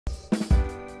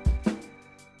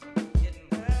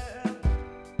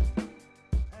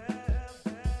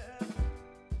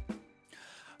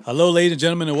Hello, ladies and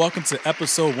gentlemen, and welcome to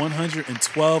episode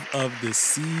 112 of the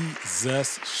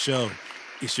Seezus Show.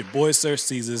 It's your boy, Sir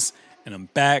Seezus, and I'm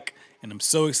back, and I'm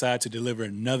so excited to deliver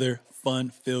another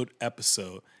fun-filled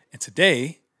episode. And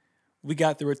today, we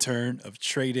got the return of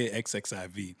Trade Day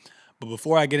XXIV. But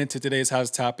before I get into today's house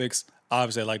topics,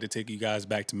 obviously I'd like to take you guys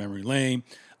back to memory lane.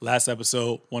 Last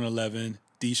episode, 111,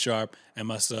 D Sharp and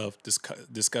myself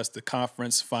discussed the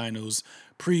conference finals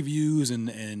previews and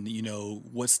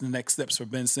what's the next steps for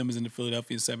Ben Simmons and the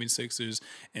Philadelphia 76ers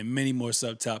and many more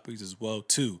subtopics as well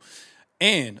too.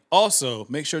 And also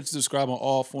make sure to subscribe on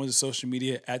all forms of social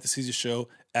media at the Seezus Show,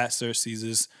 at Sir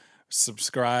Seezus.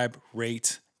 Subscribe,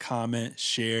 rate, comment,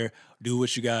 share, do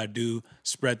what you gotta do,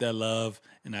 spread that love,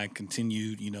 and I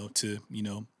continue, to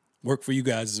work for you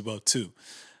guys as well too.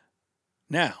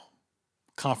 Now,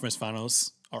 conference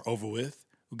finals are over with.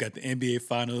 We got the NBA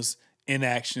finals in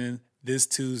action this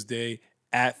Tuesday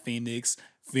at Phoenix.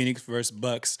 Phoenix versus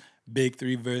Bucks. Big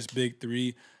three versus big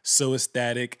three. So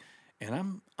ecstatic. And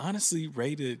I'm honestly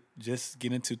ready to just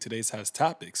get into today's hottest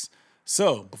topics.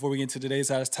 So before we get into today's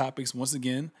hottest topics, once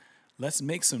again, let's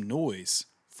make some noise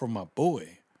for my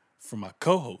boy, for my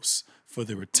co-host, for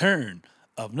the return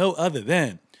of no other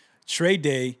than Trade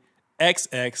Day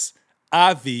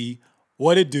XXIV.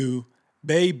 What it do,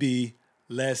 baby?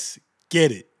 Let's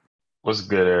get it. What's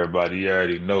good, everybody? You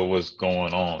already know what's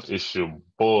going on. It's your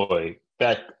boy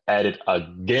back at it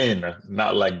again.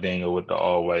 Not like Daniel with the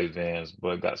all white vans,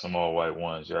 but got some all white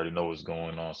ones. You already know what's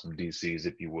going on. Some DCs,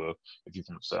 if you will. If you're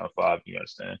from 7-5, you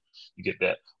understand. You get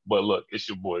that. But look, it's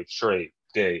your boy Trey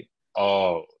Day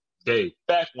all day.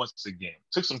 Back once again.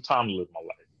 Took some time to live my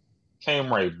life.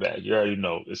 Came right back. You already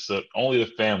know it's only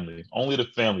the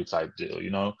family type deal,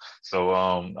 you know. So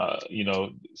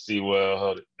see well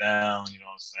held it down, you know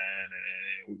what I'm saying,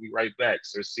 and we right back.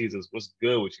 Sir Caesars, what's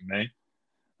good with you, man?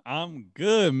 I'm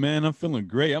good, man. I'm feeling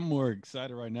great. I'm more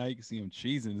excited right now. You can see I'm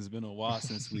cheesing. It's been a while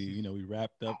since we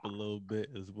wrapped up a little bit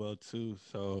as well too.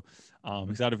 So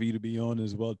excited for you to be on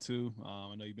as well too.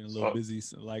 I know you've been a little So busy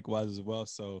likewise as well.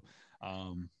 So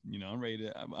I'm ready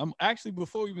to. I'm actually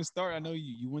before we even start. I know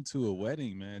you went to a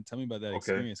wedding, man. Tell me about that okay,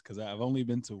 experience because I've only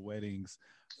been to weddings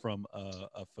from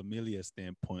a familia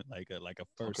standpoint, like a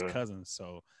first okay, cousin.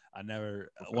 So I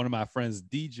never. okay, One of my friends,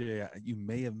 DJ, you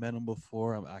may have met him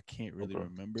before. I can't really okay.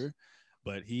 remember,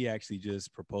 but he actually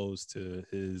just proposed to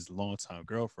his longtime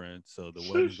girlfriend. So the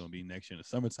wedding's Sheesh. gonna be next year in the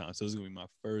summertime. So it's gonna be my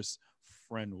first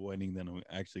friend wedding that I'm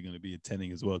actually gonna be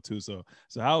attending as well too. So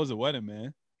how was the wedding,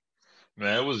 man?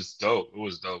 Man, it was dope. It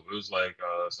was dope. It was like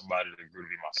somebody that grew to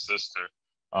be my sister.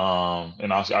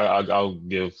 And I'll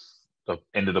give the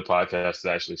end of the podcast to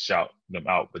actually shout them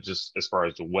out. But just as far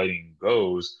as the wedding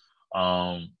goes,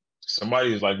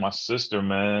 somebody is like my sister,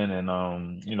 man,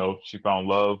 and she found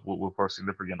love with her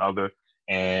significant other,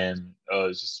 and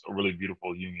it's just a really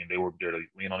beautiful union. They were there to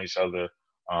lean on each other.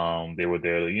 They were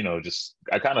there to, just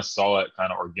I kind of saw it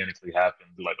kind of organically happen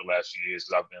through like the last few years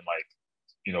because I've been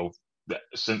like,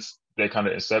 since their kind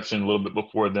of inception, a little bit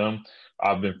before them,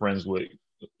 I've been friends with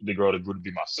the girl that grew to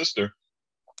be my sister,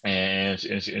 and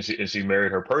she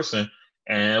married her person,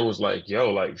 and it was like,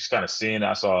 yo, like just kind of seeing.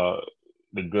 I saw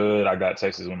the good. I got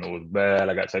texts when it was bad.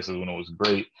 I got texts when it was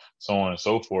great, so on and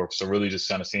so forth. So really, just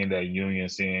kind of seeing that union,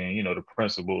 seeing the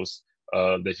principles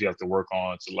that you have to work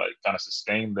on to like kind of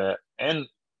sustain that, and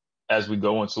as we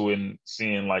go into it and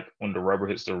seeing like when the rubber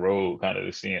hits the road, kind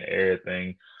of seeing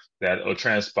everything that will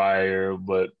transpire.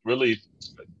 But really,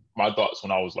 my thoughts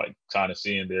when I was like kind of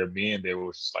seeing there, being there,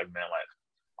 was just like, man, like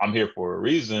I'm here for a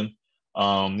reason.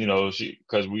 She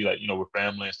because we like we're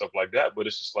family and stuff like that. But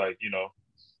it's just like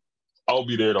I'll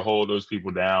be there to hold those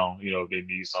people down. If they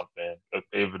need something,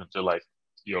 even if they're like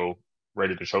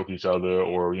ready to choke each other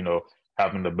or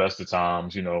having the best of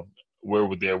times. We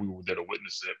were there. We were there to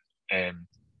witness it, and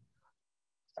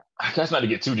I guess not to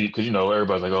get too deep because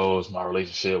everybody's like, oh, it's my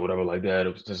relationship, whatever, like that,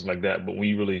 it was just like that. But when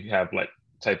you really have like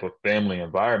type of family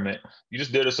environment, you're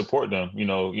just there to support them. You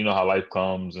know how life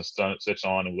comes and such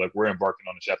on, and like we're embarking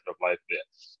on a chapter of life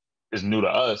that is new to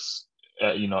us.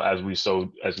 As we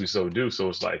so do. So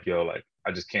it's like, yo, like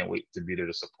I just can't wait to be there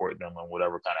to support them on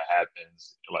whatever kind of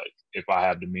happens. Like if I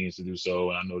have the means to do so,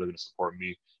 and I know they're going to support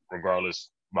me regardless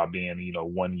by being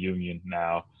one union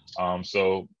now.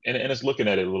 So it's looking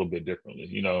at it a little bit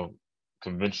differently.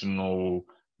 Conventional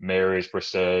marriage per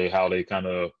se, how they kind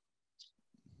of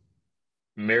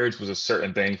marriage was a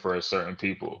certain thing for a certain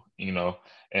people,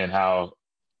 and how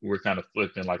we're kind of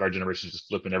flipping, like our generation is just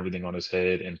flipping everything on its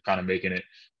head and kind of making it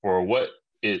for what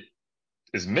it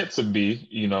is meant to be,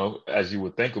 as you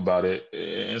would think about it,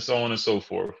 and so on and so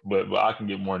forth. But I can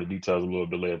get more into details a little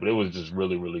bit later. But it was just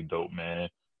really, really dope, man.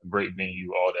 great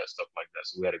venue, all that stuff like that.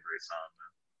 So we had a great time, man.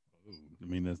 I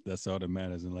mean, that's all that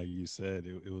matters. And like you said,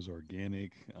 it was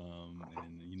organic.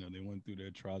 And you know, they went through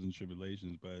their trials and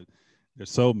tribulations, but they're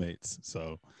soulmates.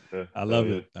 So Yeah, I hell love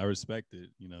yeah, it. I respect it.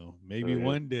 You know, maybe hell yeah,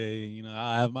 one day, you know,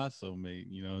 I'll have my soulmate.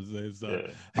 You know, so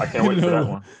yeah. I can't you wait for that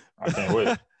know, one. I can't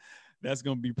wait. that's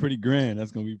gonna be pretty grand.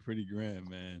 That's gonna be pretty grand,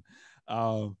 man.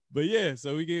 But yeah,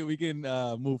 so we can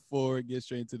move forward, get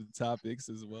straight into the topics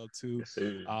as well too. Yes,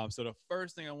 sir. So the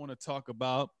first thing I want to talk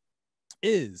about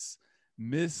is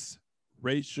Miss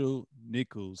Rachel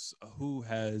Nichols, who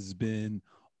has been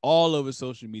all over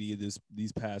social media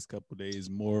these past couple of days.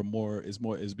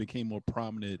 It became more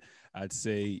prominent, I'd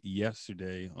say,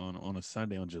 yesterday on a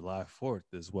Sunday on July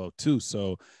 4th as well too.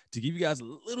 So to give you guys a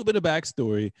little bit of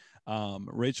backstory,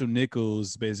 Rachel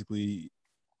Nichols basically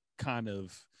kind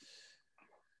of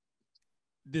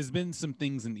there's been some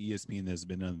things in ESPN that's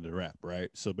been under the wrap, right?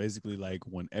 So basically, like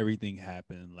when everything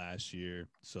happened last year,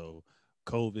 so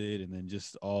COVID and then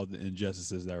just all the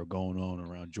injustices that were going on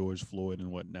around George Floyd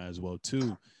and whatnot as well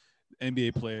too.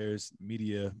 NBA players,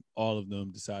 media, all of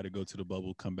them decided to go to the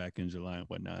bubble, come back in July and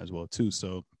whatnot as well too.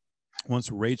 So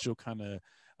once Rachel kind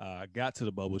of got to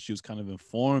the bubble, she was kind of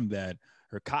informed that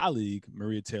her colleague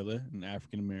Maria Taylor, an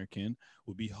African American,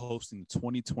 would be hosting the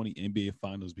 2020 NBA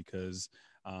Finals because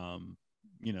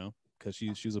you know, because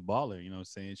she's a baller. You know, what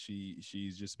I'm saying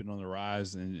she's just been on the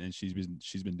rise and she's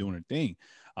been doing her thing.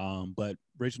 But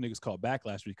Rachel Nichols called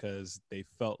backlash because she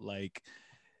felt like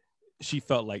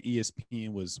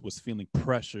ESPN was feeling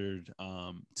pressured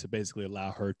to basically allow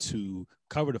her to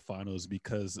cover the finals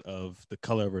because of the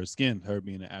color of her skin, her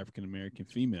being an African American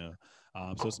female.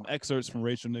 So some excerpts from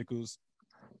Rachel Nichols.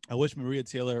 I wish Maria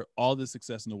Taylor all the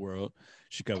success in the world.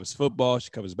 She covers football. She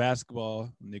covers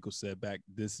basketball. Nichols said back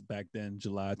then,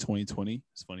 July 2020.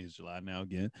 It's funny, it's July now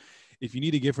again. If you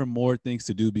need to give her more things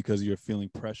to do because you're feeling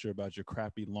pressure about your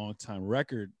crappy long-time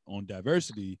record on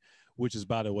diversity, which is,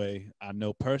 by the way, I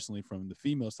know personally from the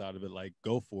female side of it, like,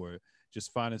 go for it.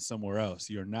 Just find it somewhere else.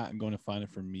 You're not going to find it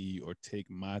from me or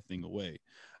take my thing away.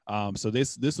 So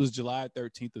this was July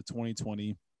 13th of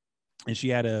 2020, and she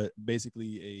had a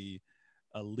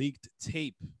leaked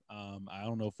tape. I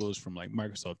don't know if it was from like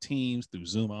Microsoft Teams through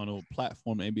Zoom. I don't know what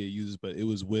platform the NBA uses, but it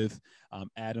was with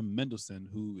Adam Mendelson,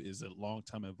 who is a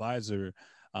longtime advisor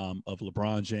of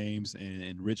LeBron James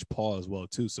and Rich Paul as well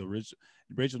too. So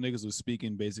Rachel Nichols was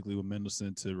speaking basically with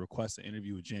Mendelson to request an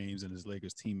interview with James and his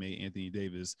Lakers teammate Anthony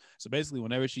Davis. So basically,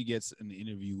 whenever she gets an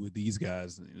interview with these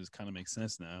guys, it kind of makes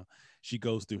sense now. She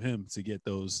goes through him to get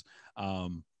those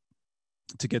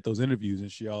interviews,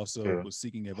 and she also Yeah. was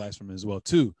seeking advice from him as well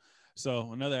too.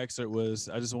 So another excerpt was,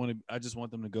 I just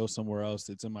want them to go somewhere else.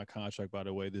 It's in my contract, by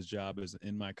the way. This job is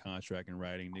in my contract in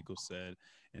writing, Nichols said,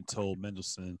 and told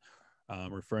Mendelson,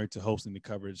 referring to hosting the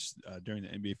coverage during the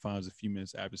NBA Finals a few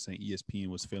minutes after saying ESPN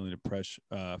was feeling the pressure,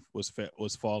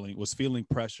 was feeling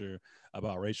pressure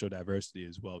about racial diversity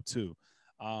as well too.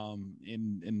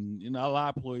 And a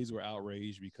lot of employees were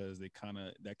outraged because that kind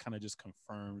of just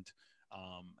confirmed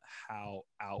how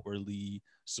outwardly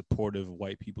supportive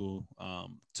white people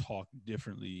talk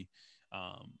differently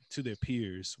to their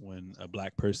peers when a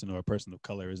black person or a person of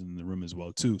color is in the room as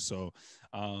well too. So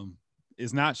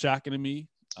it's not shocking to me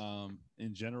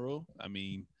in general. I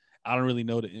mean, I don't really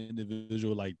know the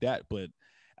individual like that, but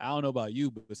I don't know about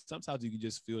you, but sometimes you can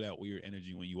just feel that weird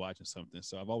energy when you're watching something.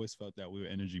 So I've always felt that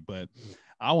weird energy, but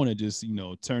I want to just,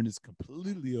 turn this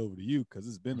completely over to you because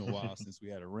it's been a while since we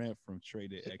had a rant from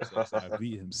Traded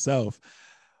XXIV himself.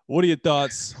 What are your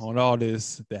thoughts on all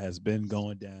this that has been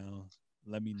going down?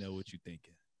 Let me know what you're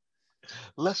thinking.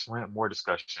 Less rant, more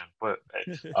discussion. But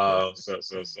I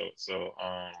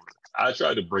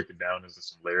tried to break it down into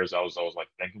some layers. I was like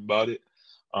thinking about it,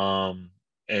 um,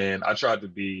 and I tried to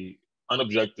be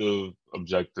unobjective,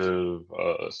 objective.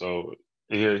 So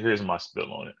here's my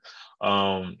spill on it.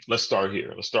 Let's start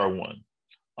here. Let's start one.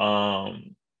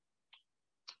 Um,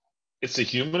 it's a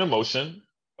human emotion,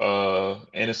 and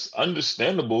it's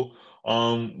understandable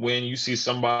when you see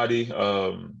somebody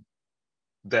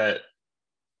that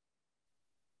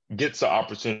gets the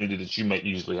opportunity that you may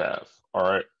usually have. All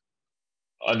right.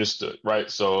 Understood. Right.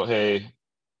 So, hey,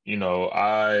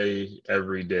 I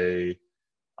every day,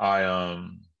 I,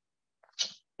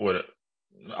 what,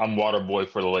 I'm water boy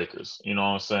for the Lakers. You know what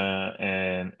I'm saying?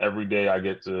 And every day I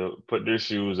get to put their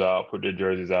shoes out, put their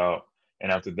jerseys out.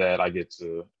 And after that, I get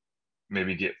to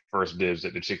maybe get first dibs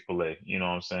at the Chick-fil-A. You know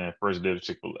what I'm saying? First dibs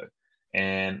Chick-fil-A.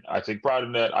 And I take pride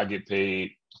in that. I get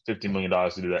paid $50 million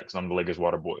to do that because I'm the Lakers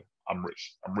water boy. I'm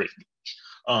rich. I'm rich.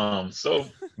 So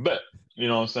bet. You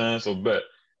know what I'm saying? So bet.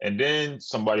 And then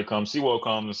somebody comes, Seawell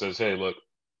comes and says, hey, look,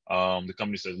 the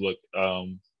company says, look,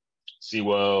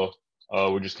 Sewell,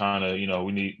 we're just kind of,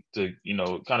 we need to,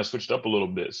 kind of switch it up a little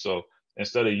bit. So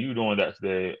instead of you doing that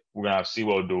today, we're gonna have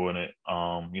Sewell doing it.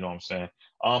 You know what I'm saying?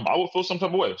 I would feel some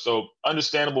type of way. So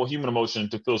understandable human emotion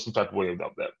to feel some type of way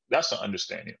about that. That's an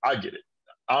understanding. I get it.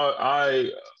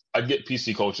 I get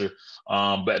PC culture,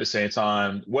 but at the same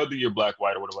time, whether you're black,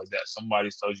 white, or whatever like that, somebody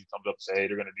tells you, comes up and say, hey,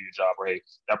 they're gonna do your job, or hey,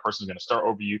 that person's gonna start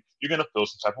over you. You're gonna feel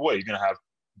some type of way. You're gonna have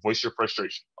voice your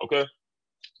frustration. Okay,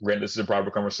 granted, this is a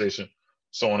private conversation,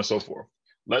 so on and so forth.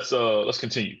 Let's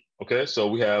continue. Okay, so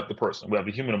we have the person, we have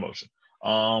the human emotion.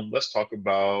 Let's talk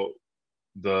about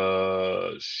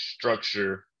the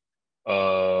structure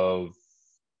of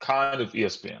kind of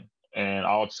ESPN, and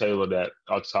I'll tailor that.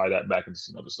 I'll tie that back into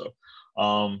some other stuff.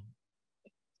 Um,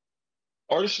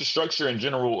 or just the structure in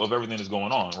general of everything that's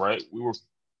going on, right? We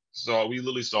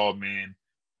literally saw a man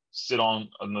sit on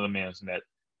another man's neck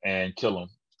and kill him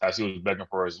as he was begging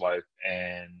for his life.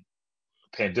 And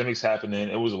pandemics happening.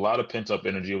 It was a lot of pent up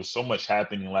energy. It was so much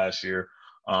happening last year.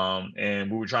 And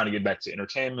we were trying to get back to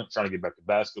entertainment, trying to get back to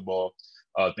basketball.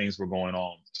 Things were going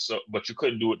on. So, but you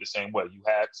couldn't do it the same way. You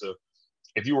had to,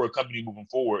 if you were a company moving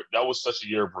forward, that was such a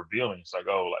year of revealing. It's like,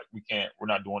 oh, like we're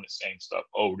not doing the same stuff.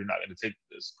 Oh, we're not going to take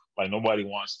this. Like nobody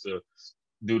wants to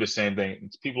do the same thing.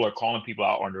 People are calling people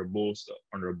out under a bull stuff,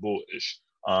 under a bullish.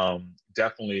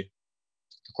 Definitely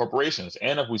corporations.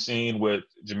 And if we've seen with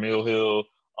Jamil Hill,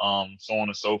 so on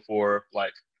and so forth,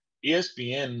 like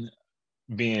ESPN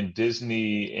being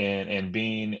Disney and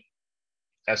being,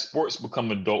 as sports become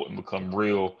adult and become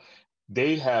real,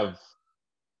 they have,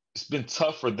 it's been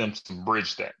tough for them to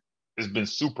bridge that. It's been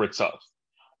super tough.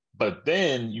 But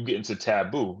then you get into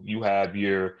taboo. You have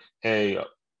your, hey,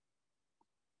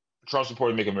 Trump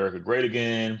supported Make America Great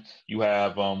Again. You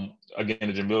have again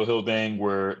the Jamil Hill thing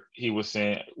where he was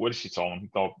saying, what did she tell him? He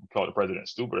called the president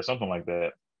stupid or something like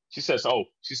that. She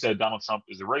said Donald Trump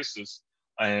is a racist,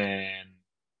 and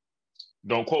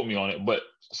don't quote me on it, but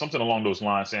something along those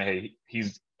lines, saying, hey,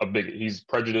 he's a bigot, he's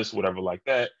prejudiced, whatever like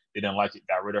that. They didn't like it,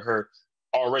 got rid of her.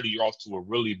 Already you're off to a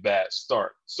really bad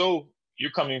start. So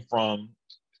you're coming from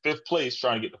fifth place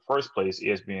trying to get the first place,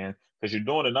 ESPN, because you're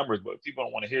doing the numbers, but people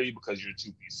don't want to hear you because you're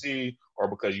too PC or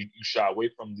because you shy away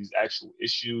from these actual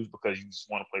issues because you just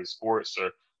want to play sports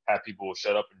or have people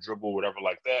shut up and dribble, whatever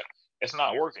like that. It's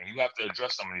not working. You have to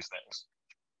address some of these things.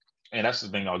 And that's the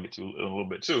thing I'll get to in a little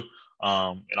bit too.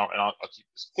 And I'll keep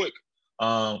this quick.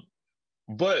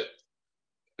 But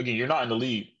again, you're not in the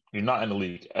lead. You're not in the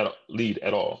lead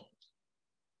at all.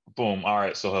 Boom. All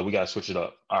right. So we got to switch it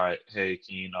up. All right. Hey,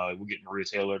 Keen, we're getting Maria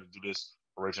Taylor to do this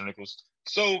for Rachel Nichols.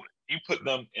 So you put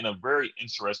them in a very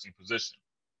interesting position.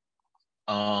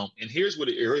 And here's where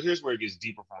it gets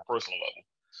deeper from a personal level.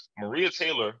 Maria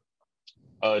Taylor,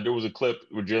 there was a clip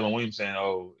with Jalen Williams saying,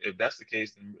 "Oh, if that's the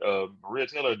case, then Maria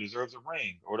Taylor deserves a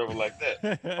ring or whatever like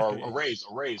that, or a raise.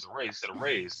 Said a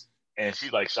raise." And she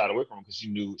like shot away from him because she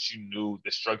knew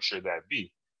the structure that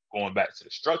be. Going back to the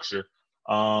structure,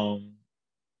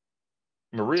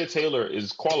 Maria Taylor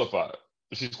is qualified.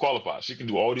 She's qualified. She can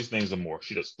do all these things and more.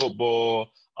 She does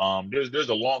football. There's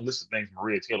a long list of things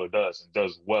Maria Taylor does and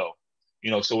does well.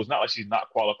 So it's not like she's not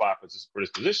qualified for this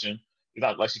position. It's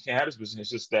not like she can't have this position. It's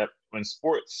just that when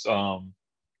sports, and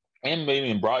maybe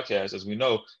in broadcast, as we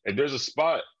know, if there's a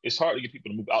spot, it's hard to get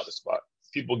people to move out the spot.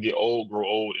 People get old, grow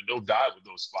old, and they'll die with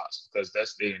those spots because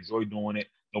they enjoy doing it.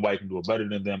 Nobody can do it better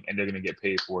than them, and they're going to get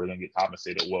paid for it. They're going to get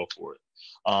compensated well for it.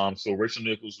 So Rachel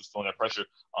Nichols was feeling that pressure.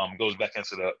 Goes back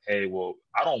into the, hey, well,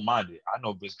 I don't mind it. I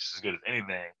know business as good as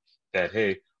anything. That,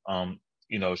 hey,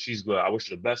 she's good. I wish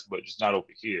her the best, but just not over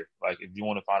here. Like, if you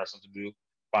want to find her something to do,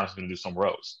 find her something to do somewhere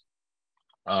else.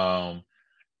 And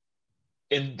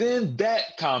then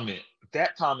that comment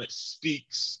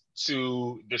speaks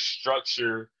to the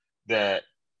structure that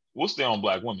we'll stay on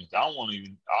Black women. I don't want to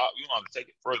even, you don't have to take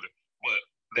it further, but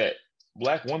that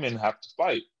Black women have to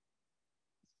fight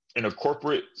in a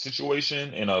corporate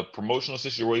situation, in a promotional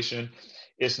situation.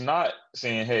 It's not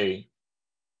saying, hey,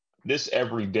 this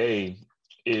every day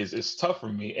is tough for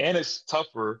me, and it's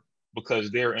tougher because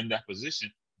they're in that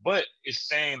position. But it's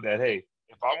saying that, hey,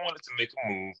 if I wanted to make a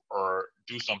move or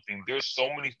do something, there's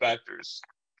so many factors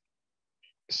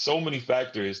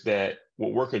that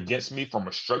will work against me from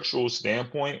a structural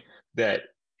standpoint that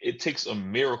it takes a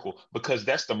miracle, because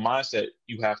that's the mindset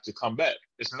you have to come back.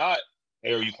 It's not,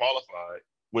 hey, are you qualified?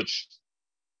 Which,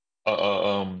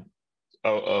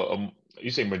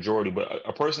 you say majority, but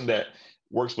a person that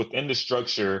works within the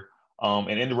structure and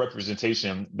in the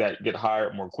representation that get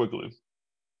hired more quickly.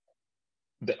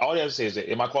 All you have to say is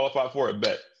that, am I qualified for it?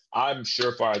 Bet. I'm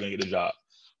surefire going to get a job.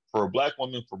 For Black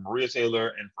women, for Maria Taylor,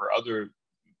 and for other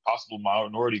possible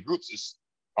minority groups, it's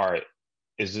all right.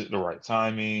 Is it the right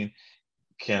timing?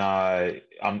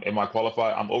 Am I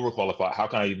qualified? I'm overqualified. How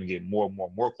can I even get more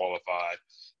qualified?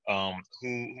 Who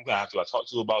can I have to I talk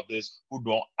to about this? Who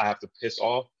don't I have to piss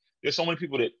off? There's so many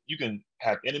people that you can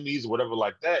have enemies or whatever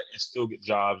like that and still get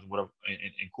jobs and whatever and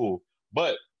cool.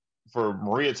 But for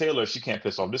Maria Taylor, she can't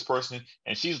piss off this person,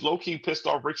 and she's low key pissed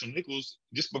off Rachel Nichols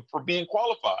just for being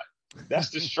qualified.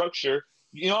 That's the structure.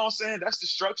 You know what I'm saying? That's the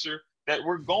structure that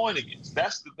we're going against.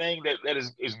 That's the thing that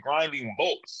is grinding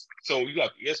bolts. So you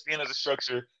got ESPN as a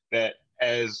structure that,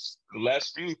 as the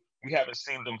last few, we haven't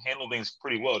seen them handle things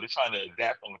pretty well. They're trying to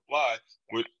adapt on the fly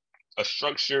with a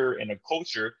structure and a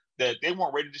culture that they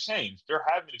weren't ready to change. They're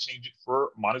having to change it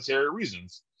for monetary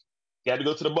reasons. You had to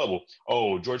go to the bubble.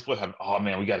 Oh, George Floyd having, oh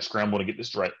man, we got to scramble to get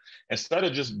this right. Instead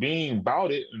of just being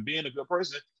about it and being a good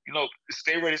person,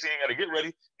 stay ready, so you ain't got to get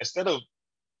ready. Instead of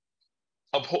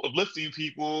uplifting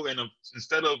people and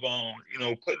instead of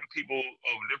putting people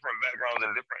of different backgrounds in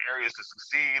different areas to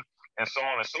succeed and so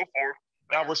on and so forth,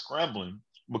 now we're scrambling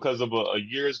because of a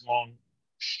years long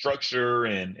structure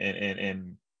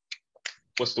and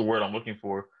what's the word I'm looking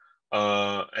for,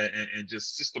 and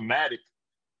just systematic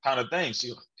kind of thing. So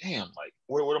you're like, damn, like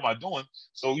what am I doing?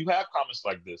 So you have comments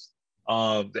like this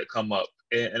that come up,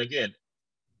 and again,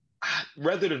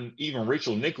 rather than even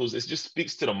Rachel Nichols, it just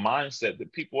speaks to the mindset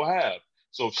that people have.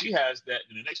 So if she has that,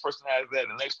 and the next person has that,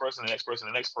 and the next person, the next person,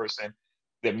 the next person,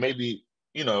 that maybe,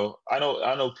 I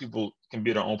know people can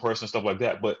be their own person and stuff like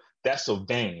that, but that's a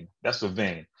vein. That's a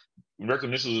vein. Rachel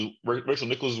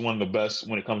Nichols is one of the best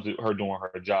when it comes to her doing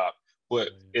her job.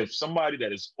 But if somebody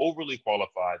that is overly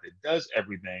qualified, that does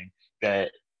everything,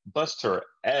 that busts her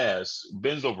ass,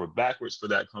 bends over backwards for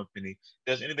that company,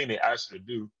 does anything they ask her to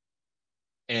do,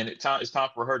 and it's time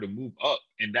for her to move up,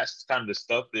 and that's kind of the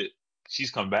stuff that she's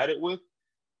combated with.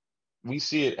 We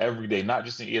see it every day, not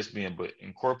just in ESPN, but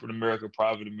in corporate America,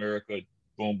 private America,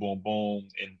 boom, boom, boom,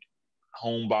 and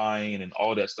home buying and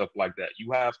all that stuff like that.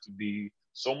 You have to be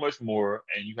so much more,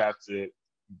 and you have to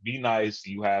be nice.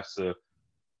 You have to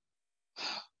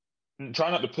try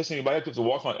not to piss anybody off, to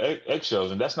walk on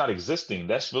eggshells, and that's not existing.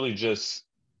 That's really just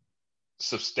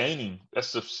sustaining. That's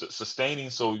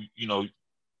sustaining, so you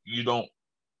don't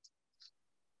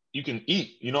you can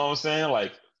eat. You know what I'm saying?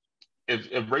 Like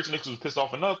if Rachel Nichols was pissed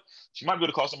off enough, she might be able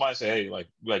to call somebody and say, "Hey, like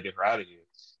we gotta get her out of here,"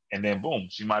 and then boom,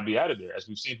 she might be out of there. As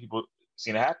we've seen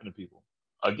it happen to people.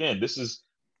 Again, this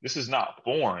is not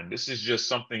foreign. This is just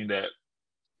something that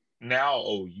now,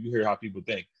 oh, you hear how people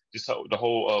think. Just the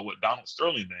whole what Donald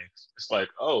Sterling thing. It's like,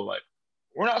 oh, like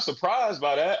we're not surprised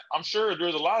by that. I'm sure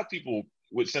there's a lot of people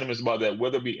with sentiments about that,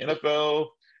 whether it be NFL,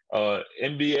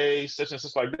 NBA, such and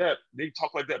such like that. They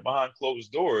talk like that behind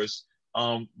closed doors.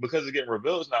 Because it getting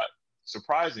revealed is not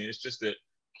surprising. It's just that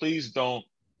please don't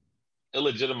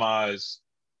illegitimize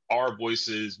our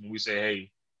voices when we say,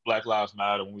 hey, Black Lives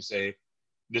Matter, when we say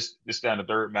this, that, and the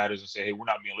third matters, and say, hey, we're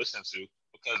not being listened to,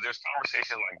 because there's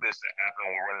conversations like this that happen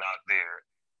when we're not there.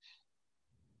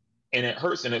 And it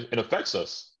hurts, and it affects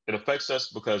us. It affects us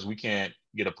because we can't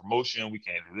get a promotion, we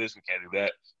can't do this, we can't do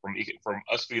that from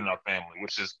us feeding our family,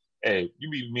 which is, hey, you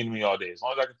be mean to me all day. As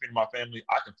long as I can feed my family,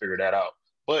 I can figure that out.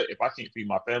 But if I can't feed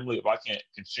my family, if I can't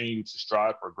continue to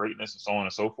strive for greatness and so on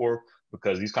and so forth,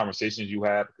 because these conversations you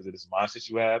have, because of this mindset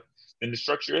you have, then the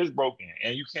structure is broken,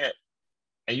 and you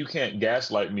can't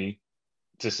gaslight me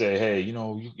to say, hey,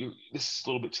 this is a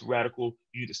little bit too radical.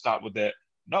 You need to stop with that.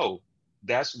 No,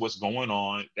 that's what's going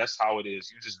on. That's how it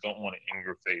is. You just don't want it in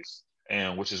your face,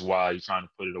 and which is why you're trying to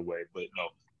put it away. But no,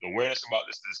 the awareness about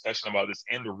this, the discussion about this,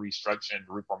 and the restructuring,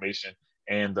 the reformation,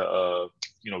 and the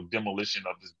demolition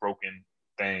of this broken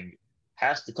thing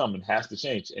has to come and has to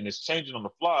change, and it's changing on the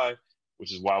fly,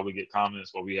 which is why we get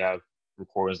comments, why we have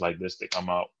recordings like this that come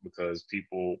out, because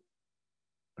people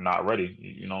are not ready.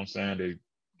 You know what I'm saying? They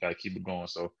gotta keep it going.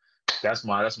 So that's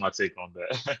my take on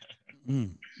that.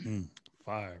 Mm, mm.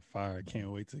 Fire, fire.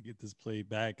 Can't wait to get this played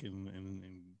back and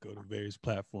go to various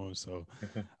platforms. So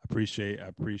I appreciate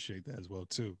that as well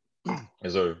too.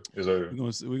 Yes, sir. Yes, sir.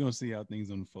 We're gonna see how things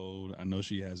unfold. I know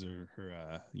she has her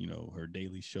her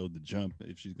daily show, The Jump,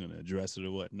 if she's gonna address it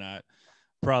or whatnot.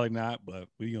 Probably not, but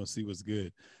we're gonna see what's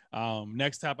good.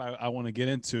 Next topic I want to get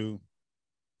into: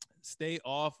 stay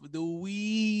off the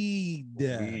weed.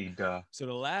 Weed. So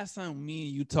the last time me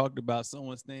and you talked about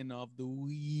someone staying off the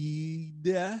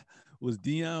weed was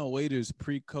Dion Waiters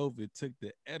pre-COVID, took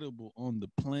the edible on the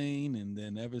plane, and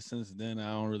then ever since then,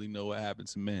 I don't really know what happened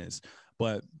to Mans.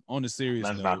 But on a serious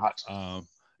Man's not note, hot.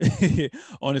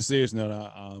 on a serious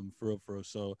note, for real.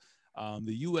 So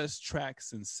the U.S. track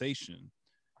sensation,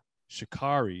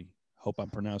 Sha'Carri, hope I'm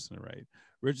pronouncing it right,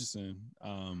 Richardson,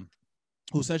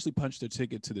 who essentially punched their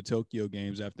ticket to the Tokyo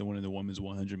Games after winning the women's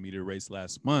 100-meter race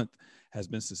last month, has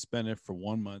been suspended for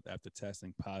 1 month after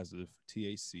testing positive for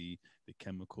THC, the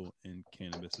chemical in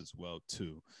cannabis as well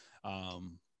too.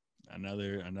 Um,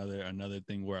 another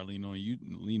thing where I lean on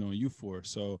you for.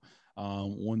 So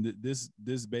when this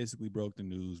basically broke the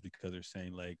news because they're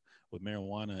saying like with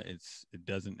marijuana, it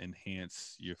doesn't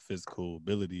enhance your physical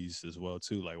abilities as well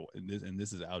too. Like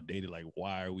this is outdated. Like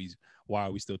why are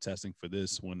we still testing for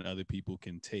this when other people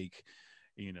can take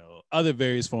other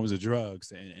various forms of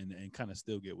drugs and kind of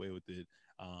still get away with it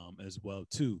as well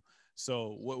too.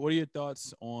 So what are your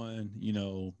thoughts on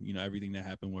everything that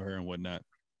happened with her and whatnot?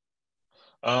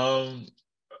 Um,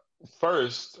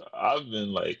 First, I've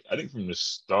been like, I think from the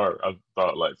start, I've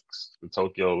thought like the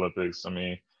Tokyo Olympics. I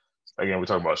mean, again, we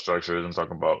talk about structures and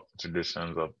talking about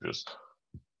traditions of just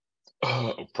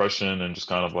oppression and just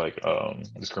kind of like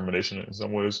discrimination in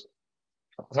some ways.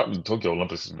 I thought the Tokyo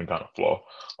Olympics has been kind of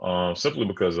flawed, simply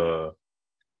because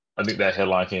I think that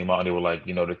headline came out and they were like,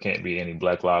 there can't be any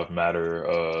Black Lives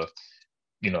Matter,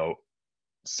 you know,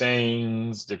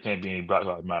 sayings. There can't be any Black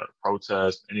Lives Matter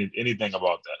protests, anything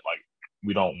about that. Like,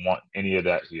 we don't want any of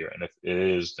that here. And if it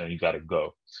is, then you got to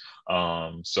go.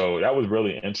 So that was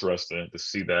really interesting to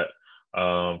see that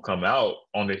come out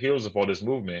on the heels of all this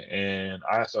movement. And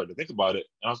I started to think about it.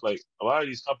 And I was like, a lot of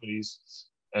these companies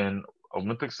and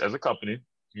Olympics as a company,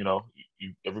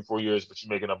 every 4 years, but you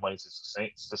make enough money to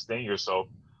sustain yourself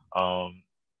um,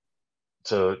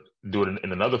 to do it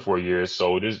in another 4 years.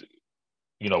 So there's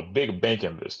big bank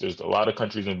in this. There's a lot of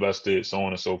countries invested, so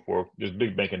on and so forth. There's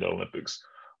big bank in the Olympics,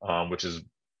 which is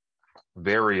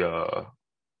very I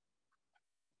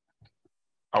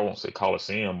won't say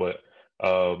Coliseum, but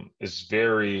it's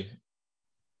very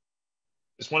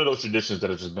it's one of those traditions that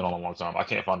has just been on a long time. I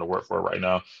can't find a word for it right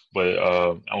now, but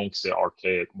I won't say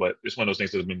archaic, but it's one of those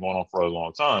things that has been going on for a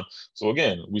long time. So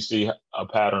again, we see a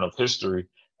pattern of history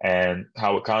and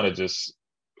how it kind of just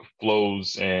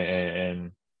flows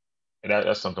and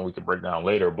that's something we could break down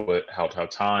later, but how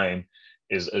time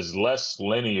is less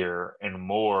linear and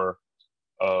more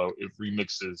it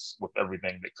remixes with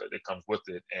everything that comes with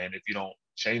it. And if you don't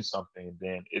change something,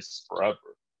 then it's forever.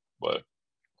 But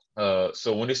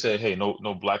so when they said, "Hey,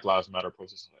 no Black Lives Matter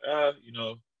protests," like,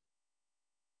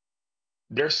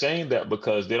 they're saying that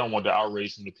because they don't want the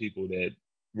outrage from the people that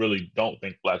really don't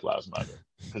think Black Lives Matter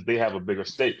because they have a bigger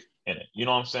stake in it. You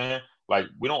know what I'm saying? Like,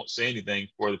 we don't say anything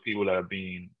for the people that are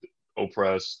being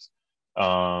oppressed,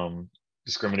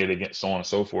 discriminated against, so on and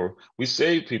so forth. We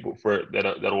save people for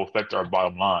that will affect our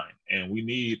bottom line, and we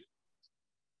need,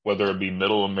 whether it be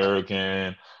middle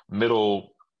American,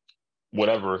 middle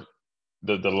whatever,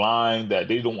 the line that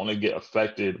they don't want to get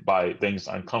affected by things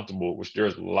uncomfortable, which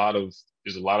there's a lot of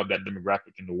that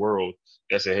demographic in the world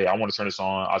that say, hey, I want to turn this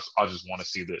on. I just want to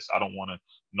see this. I don't want to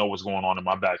know what's going on in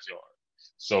my backyard.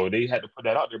 So they had to put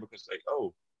that out there because like,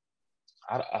 oh,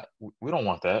 we don't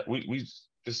want that. We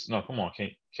just no, come on. Can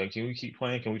we keep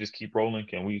playing? Can we just keep rolling?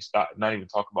 Can we stop? Not even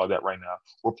talk about that right now.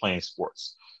 We're playing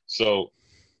sports. So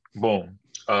boom.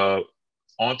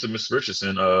 On to Miss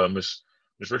Richardson. Miss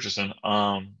Richardson.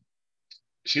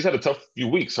 She's had a tough few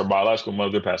weeks. Her biological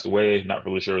mother passed away. Not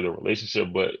really sure of the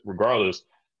relationship, but regardless,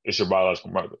 it's your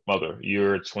biological mother.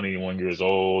 You're 21 years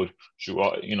old. You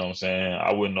know what I'm saying?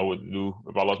 I wouldn't know what to do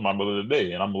if I lost my mother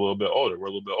today, and I'm a little bit older. We're a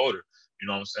little bit older. You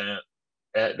know what I'm saying?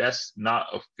 That's not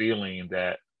a feeling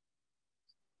that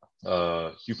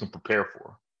you can prepare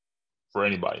for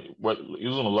anybody. What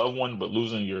losing a loved one, but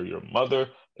losing your mother,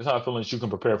 it's not a feeling that you can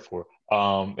prepare for.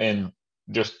 And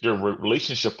just your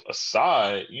relationship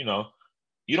aside, you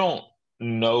don't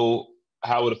know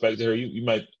how it affected her. You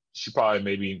might she probably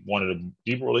maybe wanted a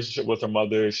deeper relationship with her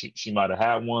mother. She might have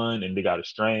had one and they got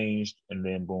estranged and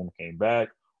then boom came back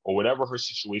or whatever her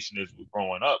situation is with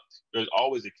growing up. There's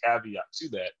always a caveat to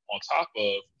that. On top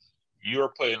of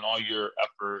you're putting all your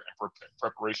effort and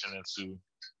preparation into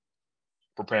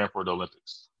preparing for the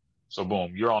Olympics. So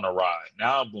boom, you're on a ride.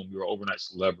 Now boom, you're an overnight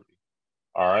celebrity.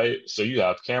 All right. So you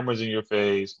have cameras in your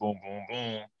face, boom, boom,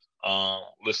 boom.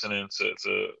 Listening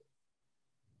to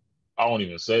I won't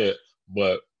even say it,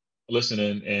 but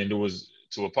listening, and there was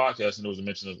to a podcast, and there was a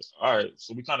mention of, all right,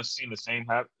 so we kind of seen the same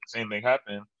thing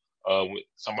happen with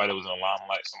somebody that was in the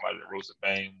limelight, somebody that rose to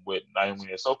fame with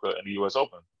Naomi Osaka in the U.S.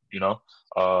 Open. You know,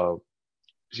 uh,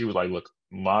 she was like, "Look,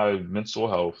 my mental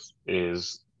health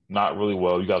is not really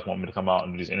well. You guys want me to come out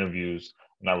and do these interviews?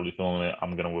 I'm not really feeling it.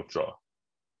 I'm gonna withdraw."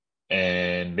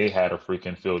 And they had a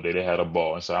freaking field day. They had a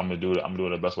ball, and so I'm gonna do it. I'm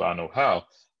doing it the best way I know how.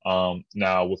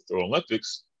 Now with the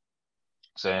Olympics,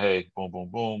 saying, hey, boom, boom,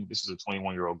 boom. This is a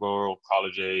 21-year-old girl,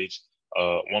 college age.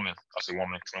 woman. I say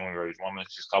woman, minimum wage woman.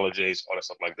 She's college age, all that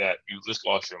stuff like that. You just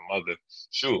lost your mother.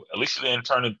 Shoot, at least you didn't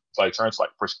turn to like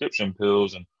prescription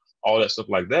pills and all that stuff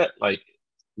like that. Like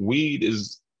weed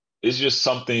is just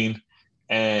something,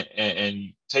 and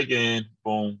you take it in,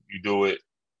 boom, you do it.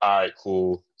 All right,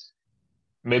 cool.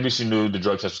 Maybe she knew the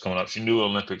drug test was coming up. She knew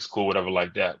Olympics, cool, whatever,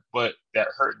 like that. But that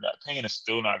hurt and that pain is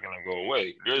still not gonna go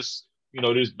away. There's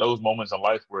those moments in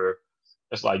life where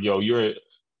it's like, yo, you're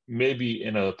maybe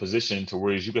in a position to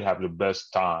where you could have the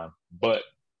best time, but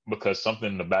because something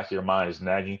in the back of your mind is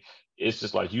nagging, it's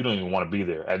just like you don't even want to be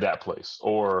there at that place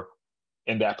or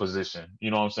in that position.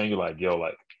 You know what I'm saying? You're like, yo,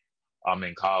 like I'm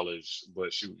in college,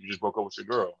 but you just broke up with your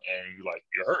girl and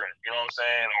you're hurting, you know what I'm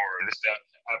saying? Or this that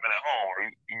happened at home, or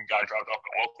you got dropped off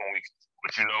at welcome week,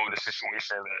 but you know the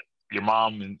situation that your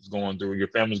mom is going through, your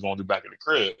family's going through back at the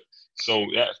crib. So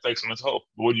that affects mental health.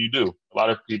 What do? A lot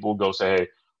of people go say, hey,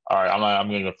 all right, I'm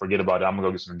gonna forget about it. I'm gonna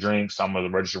go get some drinks. I'm gonna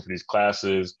register for these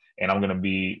classes, and I'm gonna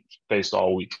be spaced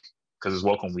all week because it's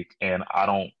welcome week, and I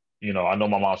don't. I know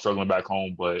my mom's struggling back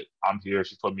home, but I'm here.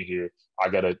 She put me here. I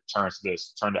gotta turn to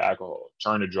this, turn to alcohol,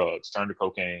 turn to drugs, turn to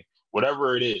cocaine,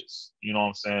 whatever it is. You know what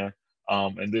I'm saying?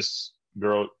 And this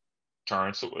girl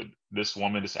turned to this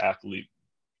woman, this athlete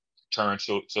turned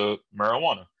to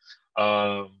marijuana.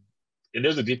 Um, and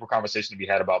there's a deeper conversation to be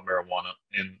had about marijuana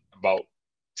and about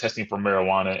testing for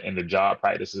marijuana and the job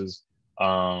practices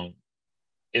um,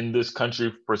 in this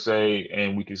country per se,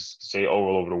 and we could say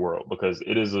all over the world because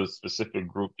it is a specific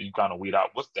group that you kind of weed out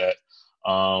with that.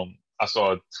 I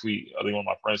saw a tweet. I think one of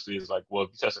my friends tweeted is like, "Well,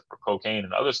 if you tested for cocaine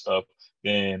and other stuff,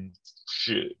 then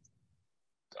shit,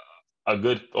 a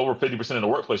good over 50% of the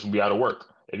workplace would be out of work.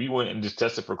 If you went and just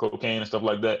tested for cocaine and stuff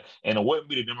like that, and it wouldn't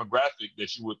be the demographic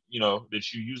that you would,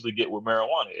 that you usually get with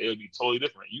marijuana. It would be totally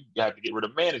different. You have to get rid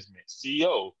of management,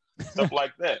 CEO, stuff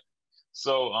like that.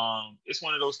 So it's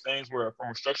one of those things where,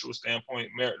 from a structural standpoint,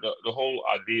 the whole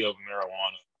idea of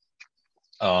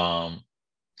marijuana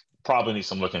probably needs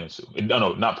some looking into.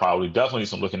 No, not probably, definitely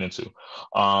needs some looking into.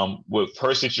 With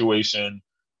her situation,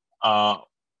 uh,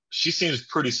 she seems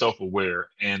pretty self-aware,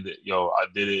 and I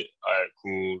did it. All right,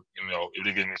 cool. If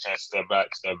they give me a chance to step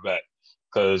back, step back,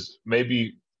 because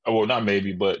maybe, well, not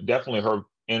maybe, but definitely her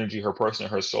energy, her person,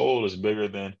 her soul is bigger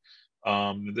than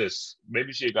this.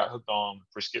 Maybe she got hooked on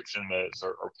prescription meds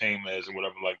or pain meds or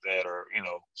whatever like that, or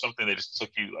something that just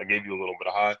gave you a little bit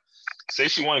of high. Say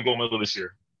she wanted to go middle this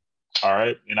year, all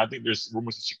right, and I think there's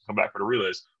rumors that she can come back for the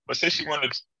relays. But say she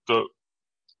wanted the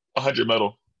 100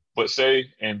 medal, but say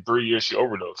in 3 years she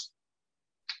overdosed.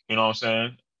 You know what I'm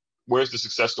saying? Where's the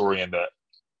success story in that?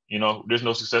 There's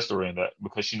no success story in that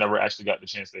because she never actually got the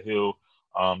chance to heal.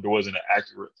 There wasn't an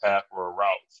accurate path or a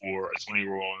route for a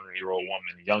 20-year-old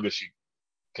woman, the youngest she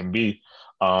can be,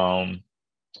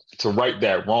 to right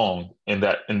that wrong in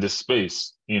this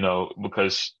space.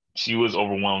 Because she was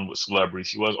overwhelmed with celebrity,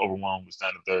 she was overwhelmed with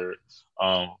standing third.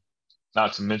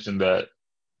 Not to mention that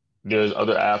there's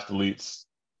other athletes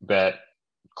that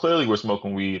clearly were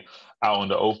smoking weed out in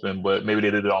the open, but maybe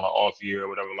they did it on an off year or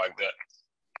whatever like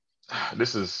that.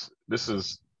 This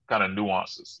is kind of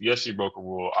nuances. Yes, she broke a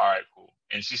rule. All right, cool.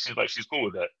 And she seems like she's cool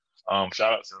with that.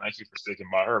 Shout out to Nike for sticking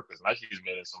by her because Nike's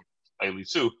made it some lately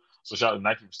too. So shout out to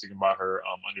Nike for sticking by her,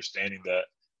 understanding that.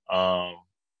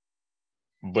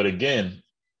 But again,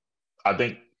 I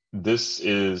think this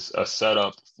is a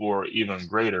setup for even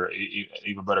greater,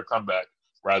 even better comeback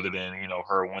rather than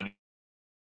her winning.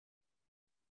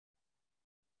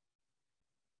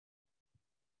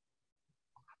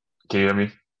 Can you hear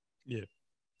me? Yeah.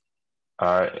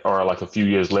 All right, or like a few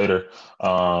years later,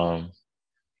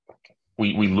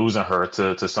 we losing her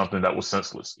to something that was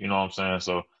senseless. You know what I'm saying?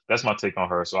 So that's my take on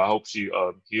her. So I hope she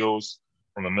heals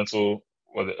from a mental,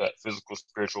 whether physical,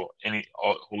 spiritual, any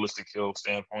holistic heal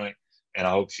standpoint, and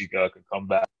I hope she can come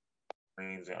back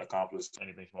and accomplish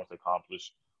anything she wants to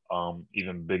accomplish,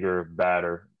 even bigger,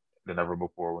 badder than ever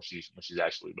before when she's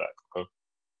actually back. Okay.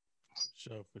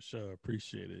 For sure.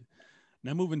 Appreciate it.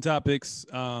 Now, moving topics,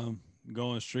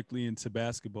 going strictly into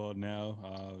basketball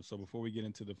now. So before we get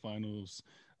into the finals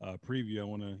preview, I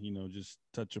want to, just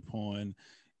touch upon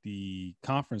the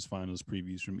conference finals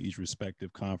previews from each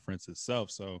respective conference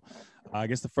itself. So I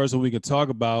guess the first one we could talk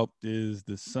about is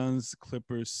the Suns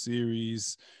Clippers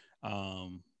series.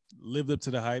 Lived up to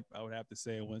the hype, I would have to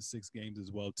say. It won 6 games as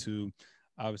well, too.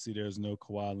 Obviously, there's no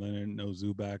Kawhi Leonard, no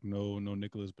Zubac, no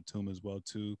Nicholas Batum as well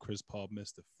too. Chris Paul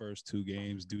missed the first 2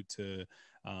 games due to,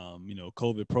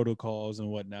 COVID protocols and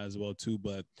whatnot as well too.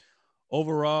 But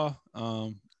overall,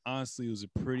 honestly, it was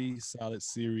a pretty solid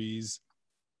series.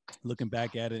 Looking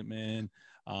back at it, man,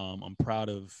 I'm proud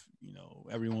of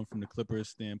everyone from the Clippers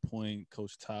standpoint.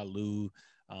 Coach Ty Lue,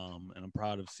 And I'm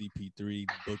proud of CP3,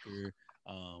 Booker,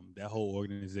 that whole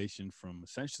organization from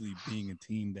essentially being a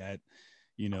team that,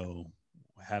 you know,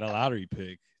 had a lottery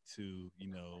pick to, you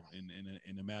know,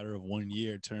 in a matter of 1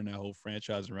 year, turn that whole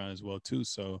franchise around as well too.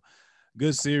 So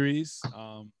good series.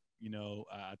 You know,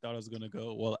 I thought I was gonna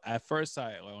go. Well, at first,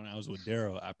 when I was with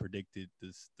Daryl, I predicted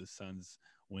the Suns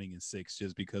winning in 6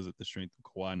 just because of the strength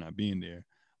of Kawhi not being there.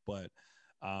 But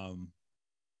um,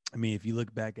 I mean, if you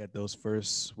look back at those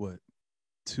first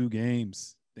 2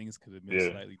 games, things could have been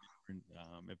Yeah, slightly different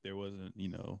if there wasn't, you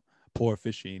know, poor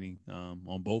officiating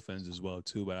on both ends as well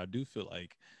too. But I do feel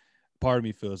like part of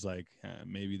me feels like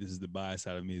maybe this is the bias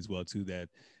out of me as well too, that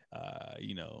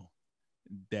you know,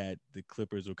 that the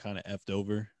Clippers were kind of effed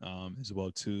over as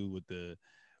well too with the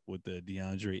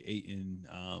DeAndre Ayton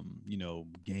you know,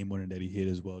 game winner that he hit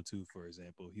as well too. For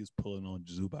example, he was pulling on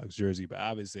Zubac's jersey, but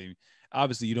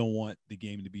obviously you don't want the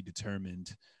game to be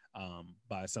determined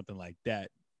by something like that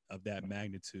of that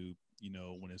magnitude, you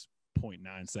know, when it's zero point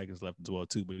 0.9 seconds left as well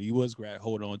too. But he was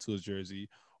holding on to his jersey.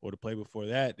 Or the play before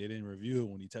that, they didn't review it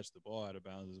when he touched the ball out of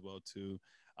bounds as well too.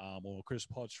 Or Chris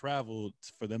Paul traveled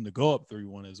for them to go up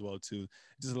 3-1 as well too.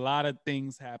 Just a lot of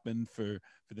things happened for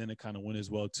them to kind of win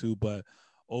as well too. But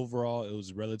overall, it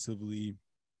was relatively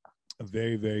a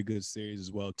very, very good series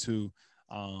as well too.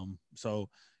 So,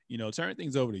 you know, turning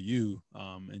things over to you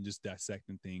and just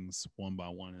dissecting things one by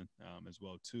one as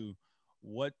well too.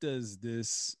 What does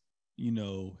this, you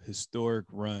know, historic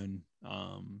run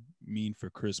mean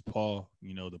for Chris Paul?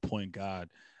 You know, the point guard.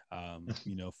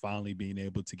 You know, finally being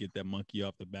able to get that monkey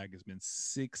off the back. It's been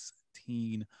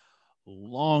 16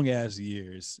 long ass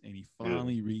years, and he yeah.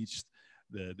 finally reached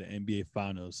the NBA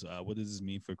Finals. What does this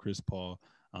mean for Chris Paul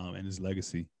and his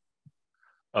legacy?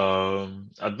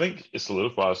 I think it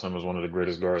solidifies him as one of the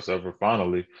greatest guards ever.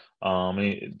 Finally, I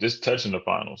mean, just touching the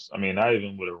finals. I mean, not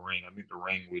even with a ring. I think the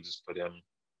ring we just put him.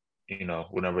 You know,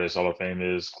 whenever his Hall of Fame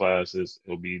is classes,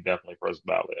 he'll be definitely first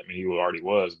ballot. I mean, he already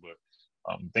was, but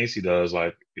things he does,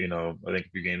 like I think a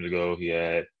few games ago he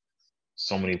had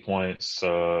so many points,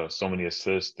 so many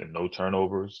assists, and no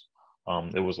turnovers.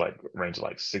 It was like range of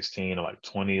like 16 or like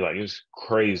 20. Like it was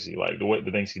crazy. Like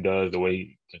the things he does, the way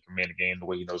he can command the game, the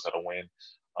way he knows how to win.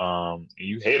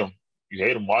 You hate him. You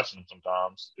hate him watching him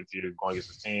sometimes if you're going against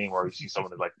his team or you see some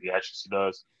of the like the actions he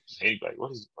does. Just hate like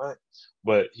what?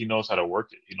 But he knows how to work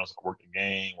it. He knows how to work the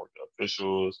game, work the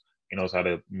officials. He knows how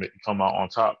to come out on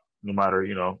top no matter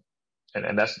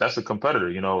and that's a competitor.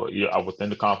 Within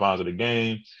the confines of the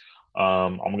game.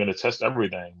 I'm going to test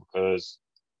everything because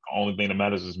the only thing that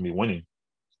matters is me winning.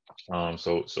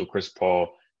 So Chris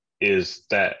Paul is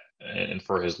that, and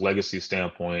for his legacy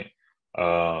standpoint,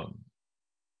 um,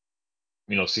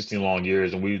 16 long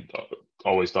years, and we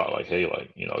always thought like, hey,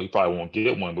 like he probably won't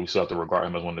get one, but we still have to regard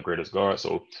him as one of the greatest guards.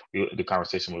 So the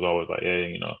conversation was always like,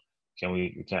 hey,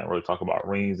 we can't really talk about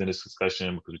rings in this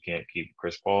discussion because we can't keep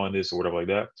Chris Paul in this or whatever like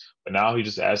that. But now he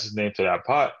just adds his name to that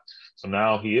pot. So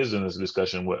now he is in this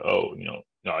discussion with,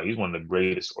 no, he's one of the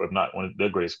greatest, or if not one of the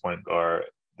greatest point guard.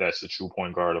 That's the true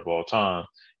point guard of all time.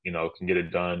 Can get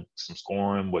it done, some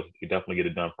scoring, but he can definitely get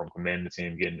it done from commanding the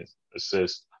team, getting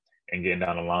assists, and getting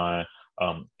down the line.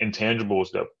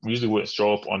 Intangibles that usually wouldn't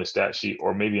show up on the stat sheet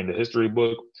or maybe in the history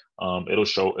book. It'll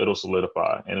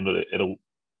solidify, and it'll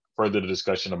further the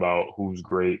discussion about who's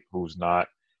great, who's not,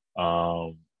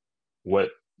 what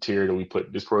tier do we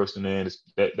put this person in,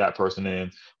 that person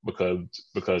in,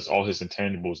 because all his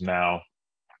intangibles now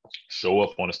show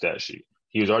up on the stat sheet.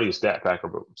 He was already a stat packer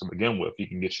to begin with. He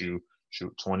can get you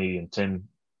shoot 20 and 10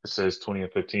 assists, 20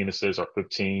 and 15 assists, or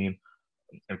 15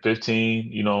 and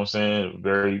 15. You know what I'm saying?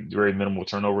 Very, very minimal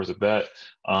turnovers at that.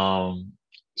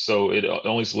 So it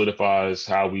only solidifies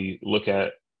how we look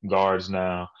at guards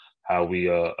now, how we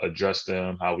address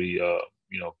them, how we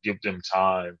give them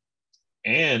time,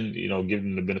 and give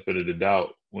them the benefit of the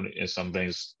doubt when in some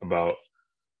things about,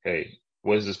 hey,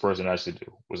 what does this person actually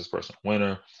do? Was this person a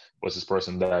winner? Was this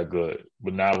person that good?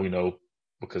 But now we know,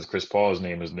 because Chris Paul's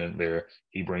name has been there,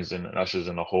 he brings in and ushers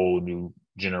in a whole new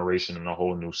generation and a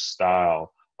whole new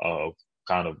style of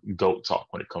kind of GOAT talk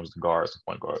when it comes to guards and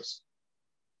point guards.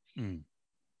 Mm,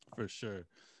 for sure.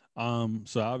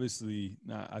 So obviously,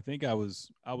 I think I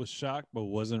was shocked, but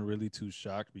wasn't really too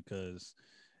shocked because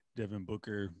Devin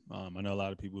Booker. I know a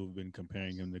lot of people have been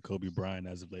comparing him to Kobe Bryant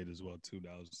as of late as well too.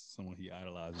 That was someone he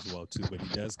idolized as well too. But he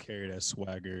does carry that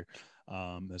swagger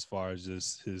as far as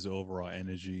just his overall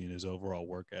energy and his overall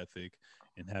work ethic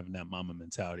and having that mama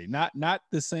mentality. Not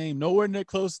the same, nowhere near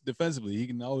close defensively. He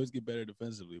can always get better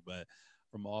defensively, but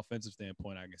from an offensive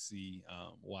standpoint, I can see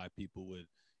why people would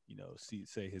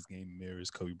say his game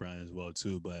mirrors Kobe Bryant as well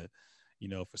too. But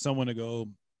for someone to go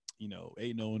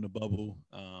 8-0 in the bubble,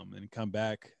 and come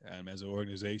back as an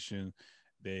organization.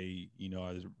 They,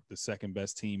 are the second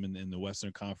best team in the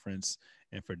Western Conference.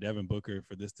 And for Devin Booker,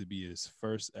 for this to be his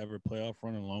first ever playoff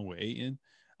run along with Ayton,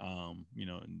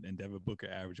 and Devin Booker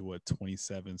averaged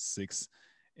 27, 6,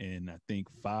 and I think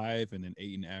 5, and then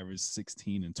Ayton averaged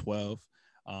 16 and 12.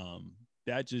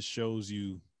 That just shows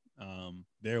you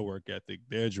their work ethic,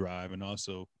 their drive, and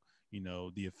also,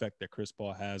 the effect that Chris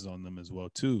Paul has on them as well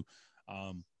too.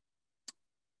 Um,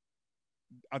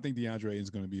 I think DeAndre is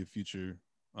going to be a future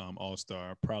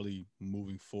all-star, probably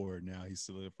moving forward. Now he's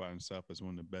solidified himself as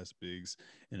one of the best bigs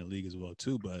in the league as well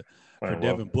too. But for Playing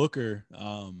well. Devin Booker,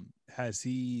 has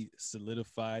he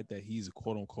solidified that he's a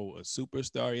quote unquote a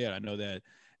superstar yet? I know that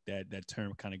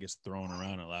term kind of gets thrown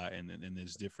around a lot, and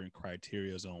there's different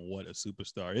criterias on what a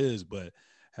superstar is. But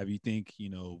have you think,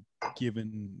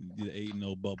 given the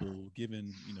 8-0 bubble,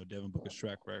 given, Devin Booker's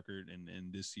track record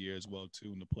and this year as well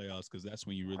too in the playoffs, because that's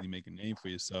when you really make a name for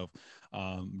yourself.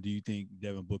 Do you think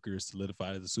Devin Booker is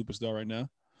solidified as a superstar right now?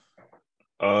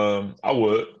 I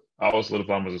would. I would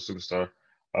solidify him as a superstar.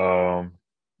 Um,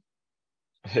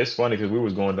 it's funny because we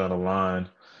was going down the line,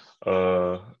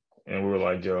 uh, and we were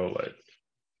like, "Yo, like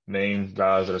name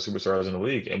guys that are superstars in the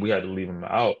league," and we had to leave them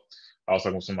out. I was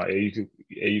talking with some of my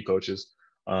AU coaches.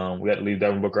 We had to leave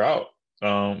Devin Booker out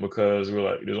because we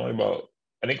were like, there's only about,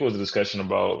 I think it was a discussion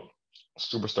about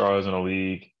superstars in the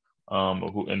league,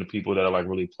 who and the people that are like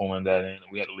really pulling that in.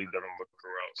 We had to leave Devin Booker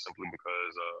out simply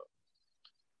because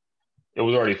it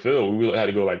was already filled. We really had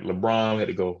to go like LeBron, we had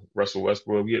to go Russell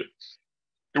Westbrook.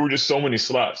 There were just so many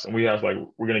slots, and we have like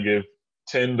we're gonna give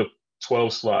 10 to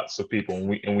 12 slots of people,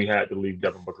 and we had to leave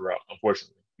Devin Booker out,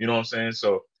 unfortunately. You know what I'm saying?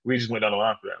 So we just went down the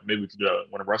line for that. Maybe we could do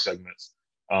one of our segments,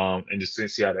 and just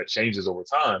see how that changes over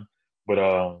time. But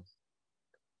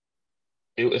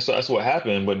so that's what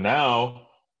happened. But now,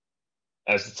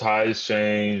 as the tides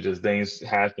change, as things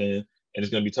happen, and it's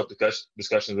going to be tough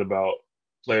discussions about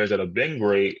players that have been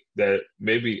great that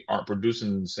maybe aren't producing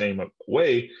in the same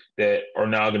way that are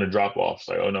now going to drop off. It's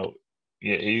like, oh no,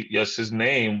 yeah, yes, his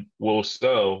name will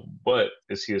sell, but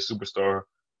is he a superstar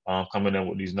coming in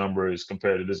with these numbers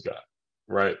compared to this guy,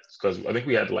 right? Because I think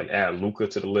we had to like add Luca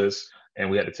to the list, and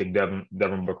we had to take Devin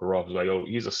Booker off. It's like, oh,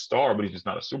 he's a star, but he's just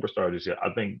not a superstar just yet. I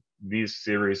think these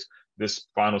series, this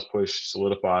finals push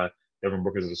solidify Devin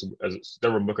Booker as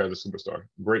a superstar.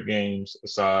 Great games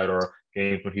aside, or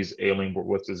games when he's ailing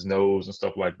with his nose and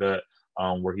stuff like that,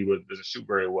 where he doesn't shoot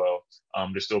very well.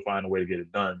 They still find a way to get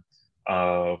it done.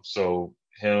 So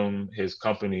him, his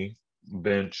company,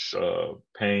 bench,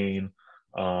 Payne,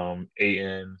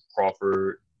 Aiton,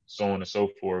 Crawford, so on and so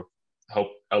forth, help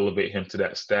elevate him to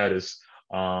that status.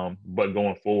 But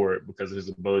going forward, because of his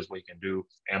abilities, what he can do,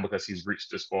 and because he's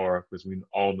reached this far, because we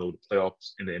all know the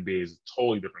playoffs in the NBA is a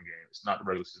totally different game. It's not the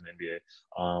regular season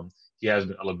NBA. He has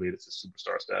been elevated to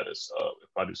superstar status, if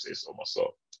I do say so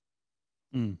myself.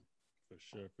 For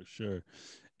sure, for sure.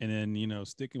 And then,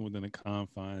 sticking within the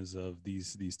confines of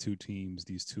these two teams,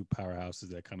 these two powerhouses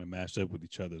that kind of matched up with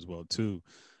each other as well too.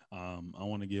 I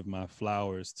want to give my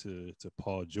flowers to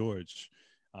Paul George.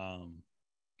 Um,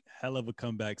 Hell of a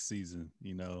comeback season.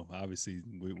 Obviously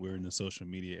we're in the social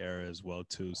media era as well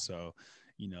too. So,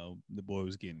 the boy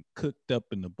was getting cooked up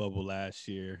in the bubble last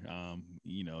year.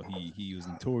 He was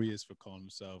notorious for calling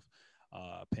himself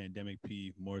pandemic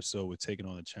P, more so with taking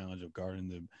on the challenge of guarding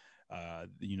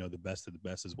the best of the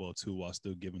best as well too, while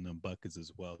still giving them buckets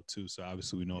as well too. So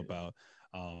obviously we know about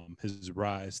his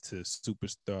rise to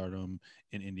superstardom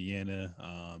in Indiana,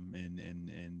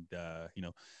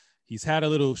 he's had a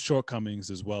little shortcomings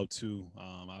as well too.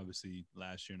 Obviously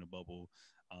last year in the bubble,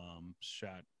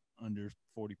 shot under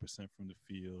 40% from the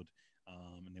field,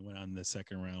 and they went on in the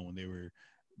second round when they were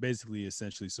basically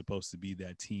essentially supposed to be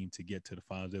that team to get to the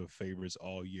finals. They were favorites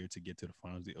all year to get to the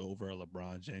finals. The overall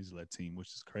LeBron James-led team, which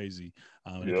is crazy.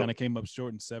 And it Yep. kind of came up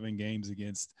short in 7 games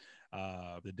against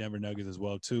the Denver Nuggets as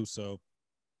well too. So,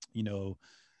 you know,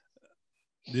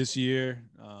 this year,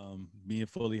 being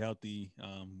fully healthy,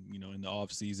 in the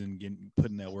off season,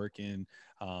 putting that work in,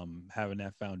 having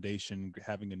that foundation,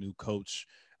 having a new coach,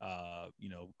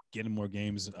 getting more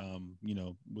games,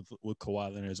 with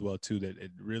Kawhi Leonard as well too. That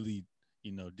it really,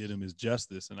 did him his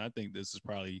justice. And I think this is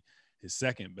probably his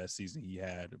second best season he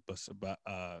had, but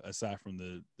aside from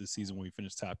the season when he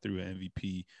finished top 3 with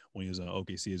MVP when he was on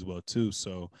OKC as well too.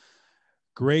 So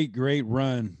great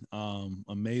run,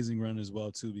 amazing run as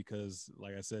well too, because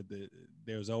like I said,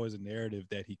 there's always a narrative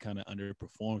that he kind of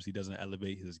underperforms, he doesn't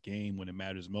elevate his game when it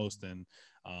matters most, and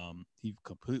he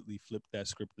completely flipped that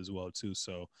script as well too.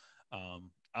 So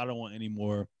I don't want any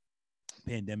more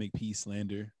pandemic peace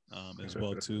slander as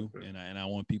well too, and I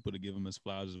want people to give him his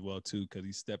flowers as well too, because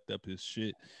he stepped up his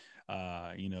shit.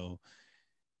 You know,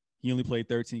 he only played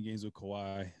 13 games with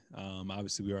Kawhi.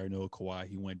 Obviously, we already know Kawhi.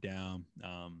 He went down.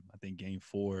 I think Game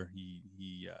 4,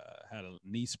 he had a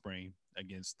knee sprain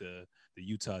against the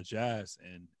Utah Jazz,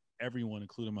 and everyone,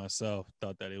 including myself,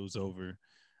 thought that it was over.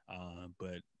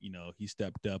 But you know, he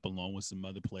stepped up along with some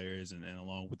other players, and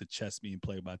along with the chess being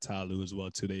played by Ty Lue as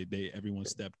well too. They everyone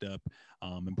stepped up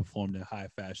and performed in high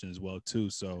fashion as well too.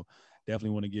 So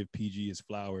definitely want to give PG his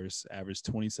flowers. Averaged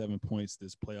 27 points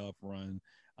this playoff run,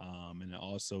 and it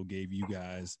also gave you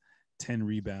guys 10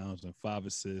 rebounds and 5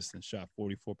 assists, and shot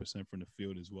 44% from the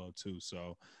field as well too.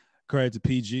 So credit to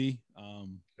PG.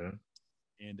 Yeah.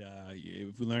 And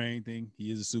if we learn anything,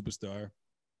 he is a superstar.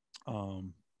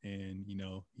 And you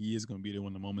know, he is going to be there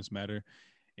when the moments matter.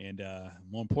 And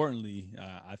more importantly,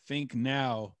 I think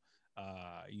now,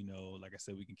 you know, like I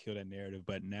said, we can kill that narrative.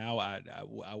 But now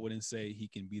I wouldn't say he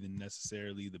can be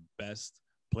necessarily the best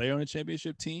player on a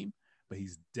championship team, but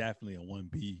he's definitely a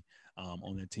 1B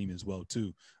on that team as well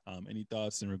too. Any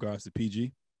thoughts in regards to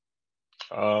PG?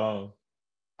 Uh,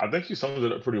 I think you summed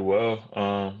it up pretty well.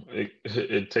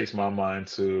 It takes my mind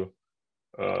to,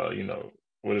 you know,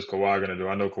 what is Kawhi gonna do?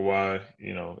 I know Kawhi,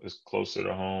 you know, is closer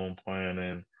to home, playing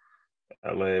in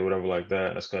LA, whatever like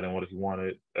that. That's kind of what he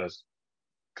wanted as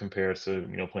compared to,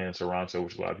 you know, playing in Toronto,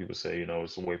 which a lot of people say, you know,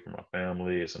 it's away from my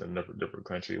family, it's in a different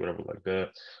country, whatever like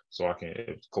that. So I can,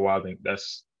 if Kawhi, I think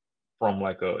that's from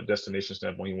like a destination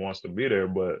standpoint, he wants to be there,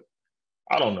 but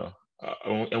I don't know.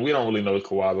 And we don't really know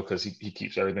Kawhi because he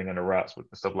keeps everything in the wraps with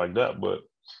stuff like that. But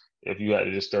if you had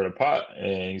to just stir the pot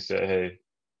and you said, hey,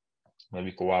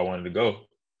 maybe Kawhi wanted to go,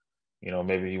 you know,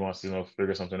 maybe he wants to, you know,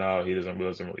 figure something out. He doesn't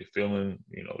really feeling,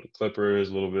 you know, the Clippers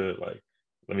a little bit. Like,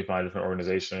 let me find a different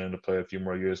organization to play a few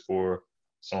more years for,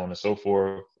 so on and so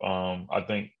forth. I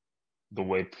think the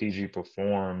way PG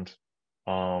performed,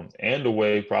 and the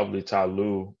way probably Ty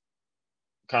Lue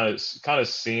kind of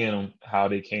seeing how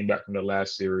they came back from the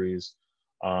last series.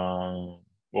 What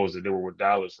was it? They were with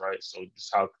Dallas, right? So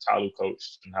just how Ty Lue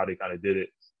coached and how they kind of did it,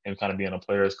 and kind of being a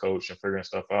player's coach and figuring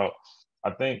stuff out.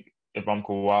 I think if I'm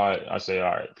Kawhi, I say,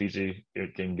 all right, PG,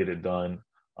 it can get it done.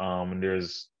 And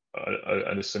there's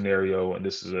a scenario, and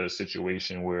this is a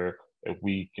situation where if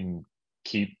we can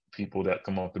keep people that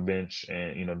come off the bench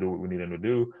and, you know, do what we need them to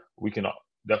do, we can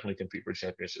definitely compete for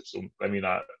championships. So let me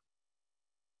not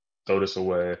throw this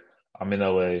away. I'm in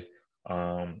LA.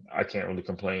 I can't really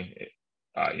complain.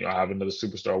 You know, I have another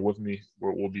superstar with me.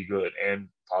 We'll be good, and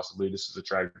possibly this is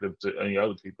attractive to any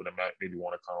other people that might maybe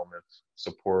want to come and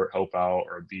support, help out,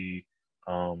 or be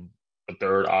a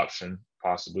third option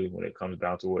possibly when it comes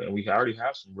down to it. And we already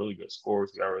have some really good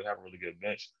scores. We already have a really good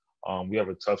bench. We have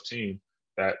a tough team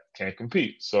that can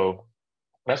compete. So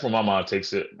that's where my mind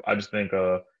takes it. I just think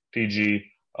PG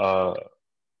uh,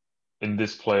 in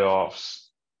this playoffs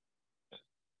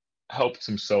helped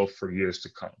himself for years to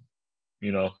come.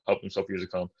 You know, helped himself for years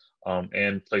to come,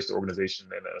 and place the organization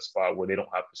in a spot where they don't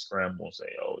have to scramble and say,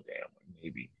 "Oh, damn,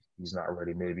 maybe he's not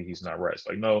ready, maybe he's not right." It's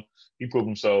like, no, he proved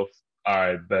himself. All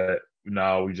right, bet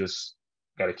now we just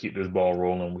got to keep this ball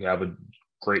rolling. We have a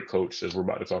great coach, as we're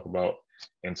about to talk about,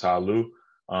 in Ty Lue,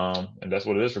 and that's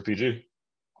what it is for PG.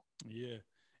 Yeah.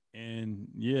 And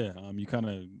yeah, you kind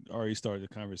of already started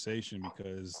the conversation,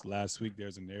 because last week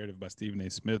there's a narrative by Stephen A.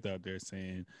 Smith out there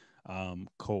saying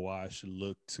Kawhi should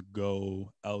look to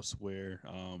go elsewhere,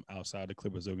 outside the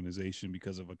Clippers organization,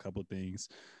 because of a couple things: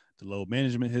 the low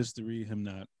management history, him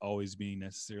not always being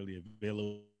necessarily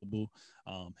available,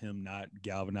 him not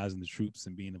galvanizing the troops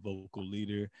and being a vocal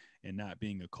leader, and not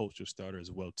being a culture starter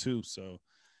as well too. So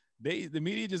the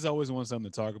media just always wants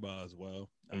something to talk about as well.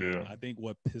 Yeah, I think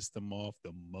what pissed them off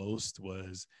the most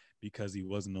was because he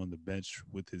wasn't on the bench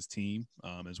with his team,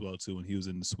 as well too, when he was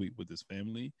in the suite with his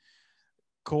family.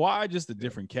 Kawhi just a yeah,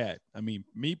 different cat. I mean,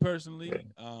 me personally,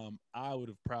 yeah, I would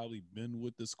have probably been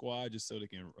with the squad just so they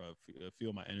can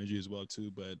feel my energy as well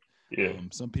too. But yeah.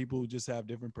 some people just have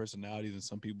different personalities, and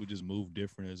some people just move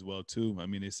different as well too. I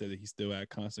mean, they said that he still had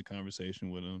constant conversation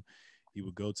with them. He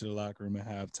would go to the locker room at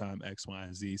halftime, X, Y,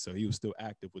 and Z. So he was still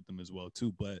active with them as well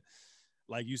too. But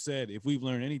like you said, if we've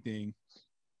learned anything,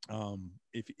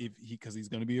 if he, because he's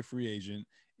going to be a free agent,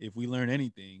 if we learn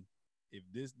anything, if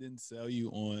this didn't sell you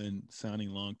on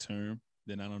signing long term,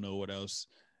 then I don't know what else,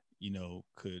 you know,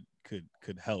 could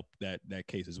help that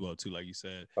case as well too. Like you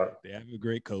said, Uh, they have a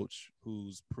great coach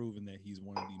who's proven that he's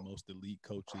one of the most elite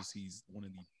coaches. He's one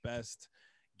of the best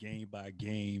game by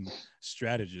game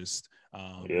strategist.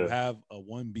 You Yeah. have a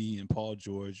 1B in Paul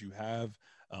George. You have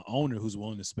an owner who's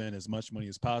willing to spend as much money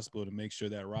as possible to make sure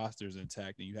that roster is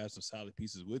intact, and you have some solid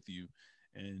pieces with you.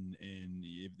 And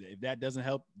if that doesn't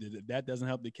help, if that doesn't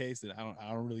help the case, then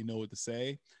I don't really know what to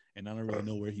say, and I don't really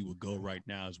know where he would go right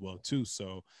now as well too.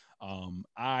 So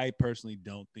I personally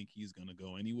don't think he's going to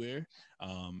go anywhere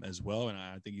as well, and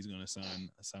I think he's going to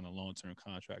sign a long term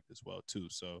contract as well too.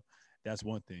 So that's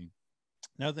one thing.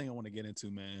 Another thing I want to get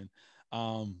into, man.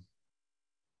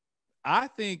 I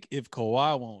think if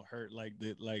Kawhi won't hurt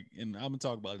and I'm gonna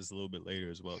talk about this a little bit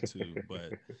later as well too,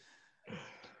 but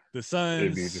the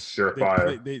It'd be just Suns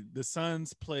surefire. the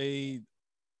Suns played.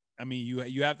 I mean,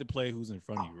 you have to play who's in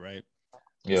front of you, right?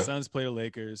 The Yeah. Suns play the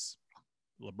Lakers.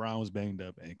 LeBron was banged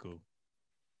up ankle.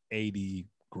 AD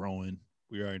growing.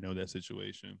 We already know that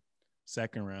situation.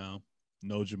 Second round,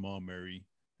 no Jamal Murray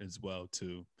as well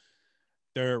too.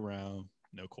 Third round,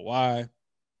 no Kawhi,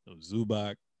 no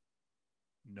Zubac,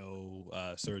 no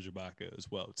Serge Ibaka as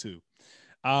well too.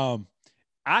 Um,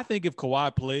 I think if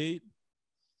Kawhi played,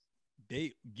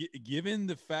 given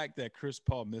the fact that Chris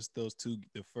Paul missed the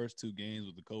first two games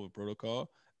with the COVID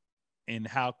protocol, and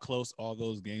how close all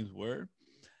those games were,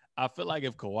 I feel like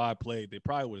if Kawhi played, they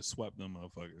probably would have swept them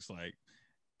motherfuckers. Like,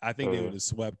 I think they would have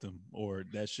swept them, or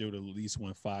that should have at least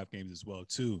won 5 games as well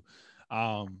too.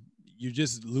 You're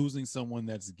just losing someone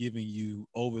that's giving you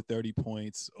over 30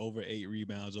 points, over 8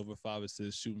 rebounds, over 5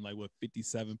 assists, shooting like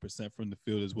 57% from the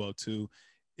field as well too.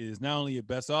 Is not only your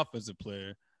best offensive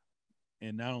player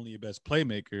and not only your best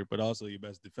playmaker, but also your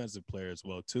best defensive player as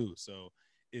well too. So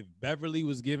if Beverly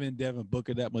was giving Devin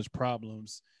Booker that much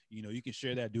problems, you can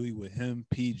share that duty with him,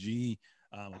 PG,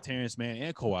 Terrence Mann,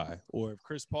 and Kawhi. Or if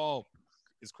Chris Paul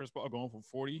going for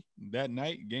 40 that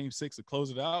night, game 6 to close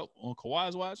it out on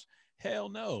Kawhi's watch? Hell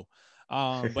no.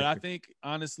 But I think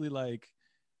honestly, like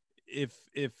if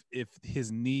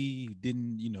his knee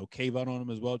didn't cave out on him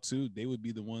as well too, they would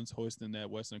be the ones hoisting that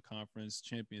Western Conference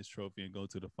Champions Trophy and go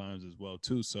to the finals as well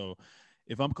too. So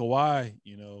if I'm Kawhi,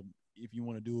 if you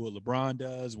want to do what LeBron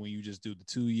does, when you just do the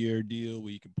 2-year deal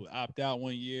where you can opt out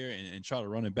 1 year and try to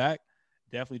run it back,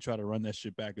 definitely try to run that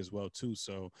shit back as well too.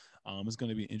 So it's going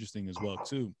to be interesting as well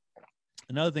too.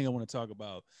 Another thing I want to talk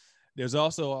about, there's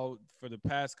also for the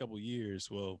past couple years,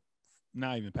 well,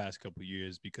 not even past couple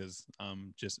years because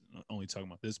I'm just only talking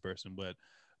about this person, but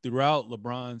throughout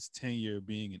LeBron's tenure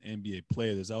being an NBA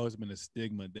player, there's always been a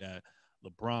stigma that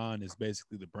LeBron is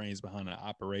basically the brains behind the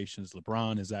operations.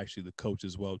 LeBron is actually the coach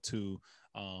as well too,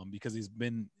 because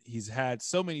he's had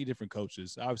so many different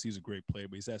coaches. Obviously, he's a great player,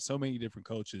 but he's had so many different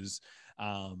coaches,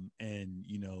 and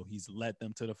he's led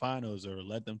them to the finals or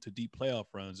led them to deep playoff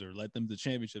runs or led them to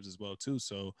championships as well too.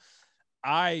 So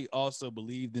I also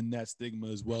believed in that stigma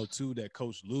as well too, that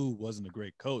Coach Lou wasn't a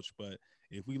great coach. But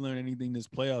if we learn anything this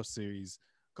playoff series,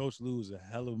 Coach Lou is a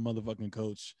hell of a motherfucking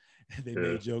coach. They Yeah.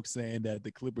 made jokes saying that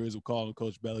the Clippers will call him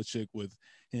Coach Belichick with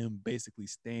him basically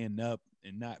staying up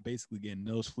and not basically getting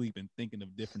no sleep and thinking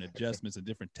of different adjustments and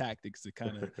different tactics to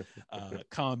kind of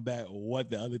combat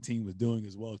what the other team was doing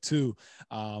as well too.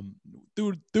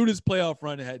 Through this playoff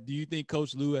run, do you think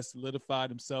Coach Lou has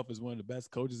solidified himself as one of the best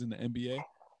coaches in the NBA?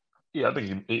 Yeah, I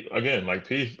think he again, like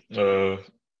P. So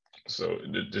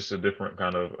just a different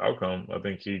kind of outcome. I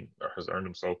think he has earned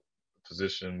himself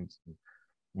positions,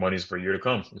 monies for a year to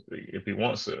come if he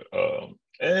wants it.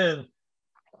 And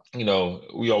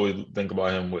we always think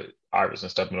about him with Iverson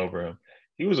stepping over him.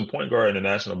 He was a point guard in the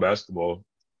National Basketball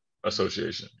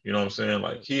Association. You know what I'm saying?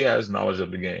 Like he has knowledge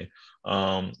of the game.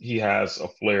 He has a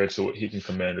flair to it. He can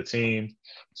command a team,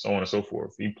 so on and so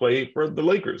forth. He played for the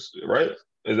Lakers, right?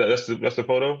 That's the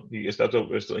photo? He stepped up.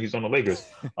 He's on the Lakers.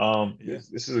 Yeah.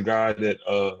 This is a guy that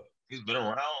he's been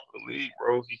around the league,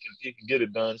 bro. He can get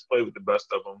it done. He's played with the best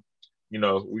of them.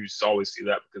 We just always see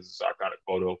that because it's an iconic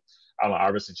photo. Allen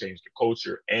Iverson changed the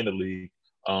culture and the league.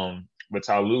 But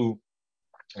Ty Lue,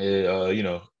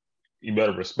 you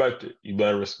better respect it. You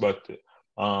better respect it.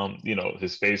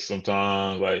 His face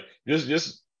sometimes, like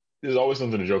just there's always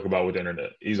something to joke about with the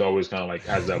internet. He's always kind of like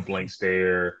has that blank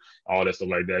stare, all that stuff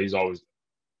like that. He's always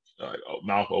like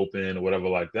mouth open or whatever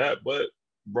like that. But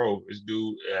bro, this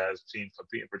dude has team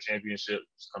competing for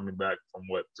championships, coming back from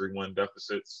 3-1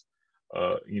 deficits,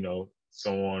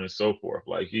 so on and so forth.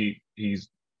 Like he's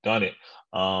done it.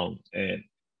 And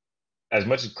as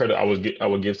much credit I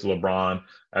would give to LeBron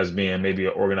as being maybe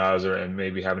an organizer and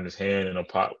maybe having his hand in a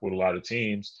pot with a lot of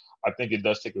teams, I think it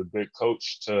does take a good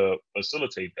coach to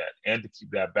facilitate that and to keep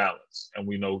that balance. And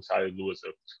we know Ty Lue is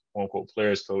a quote unquote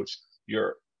players coach.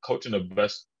 You're coaching the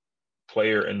best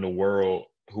player in the world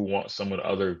who wants some of the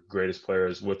other greatest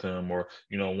players with him, or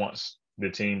wants the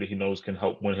team that he knows can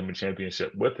help win him a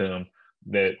championship with him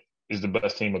that is the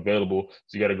best team available.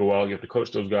 So you got to go out, you have to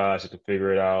coach those guys, you have to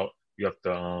figure it out, you have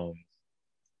to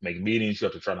make meetings, you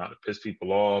have to try not to piss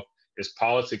people off. There's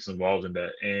politics involved in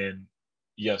that. And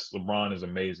yes, LeBron is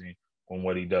amazing on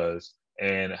what he does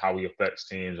and how he affects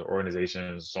teams or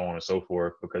organizations, so on and so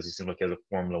forth, because he seems like he has a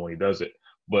formula when he does it.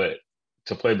 But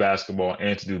to play basketball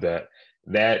and to do that,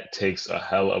 that takes a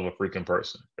hell of a freaking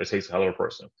person. It takes a hell of a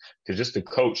person. Because just to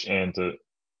coach and to,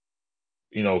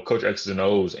 coach X's and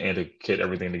O's and to get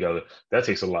everything together, that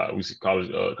takes a lot. We see college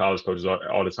coaches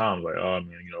all the time, like, oh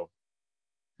man,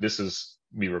 this is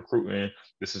me recruiting,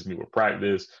 this is me with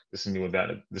practice, this is me with that,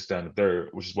 this, that, and the third,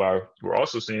 which is why we're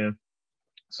also seeing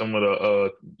some of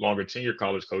the longer tenure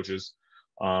college coaches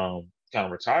kind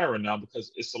of retiring now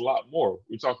because it's a lot more.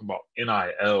 We're talking about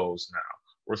NILs now.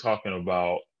 We're talking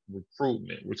about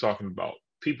recruitment. We're talking about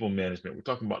people management. We're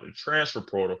talking about the transfer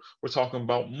portal. We're talking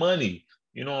about money.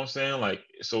 You know what I'm saying? Like,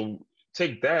 so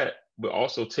take that, but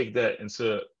also take that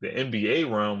into the NBA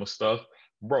realm of stuff,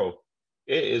 bro.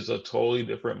 It is a totally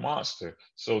different monster.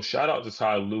 So shout out to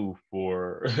Ty Lue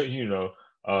for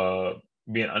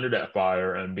being under that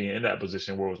fire and being in that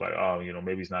position where it was like, oh,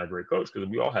 maybe he's not a great coach because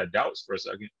we all had doubts for a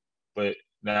second. But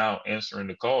now answering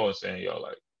the call and saying, yo,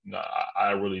 like, no,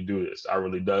 I really do this. I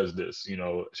really does this.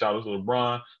 Shout out to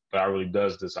LeBron, but I really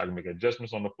does this. I can make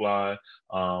adjustments on the fly.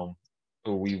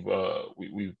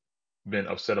 We've been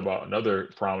upset about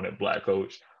another prominent black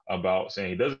coach about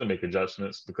saying he doesn't make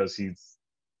adjustments because he's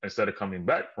instead of coming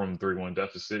back from 3-1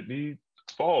 deficit, he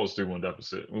falls 3-1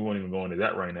 deficit. We won't even go into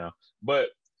that right now. But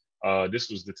this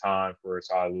was the time for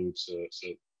Ty Lue to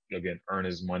again earn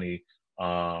his money,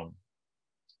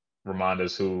 remind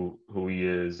us who he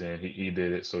is, and he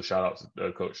did it. So shout out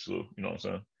to Coach Lue. You know what I'm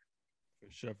saying?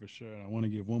 For sure. And I want to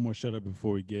give one more shout out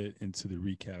before we get into the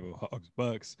recap of Hawks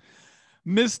Bucks.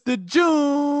 Mr.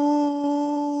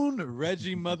 June,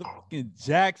 Reggie motherfucking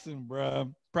Jackson,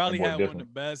 bro. Probably had one of the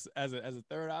best as a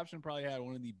third option. Probably had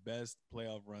one of the best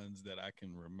playoff runs that I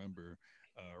can remember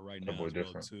right now as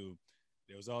well too.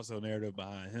 There was also a narrative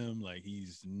behind him, like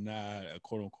he's not a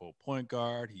quote unquote point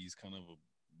guard. He's kind of a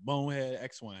bonehead,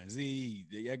 X, Y, and Z.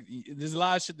 There's a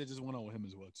lot of shit that just went on with him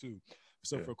as well too.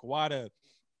 So for Kawhi to,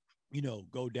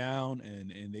 go down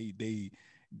and they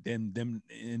them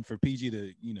and for PG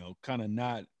to kind of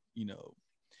not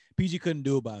PG couldn't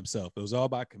do it by himself. It was all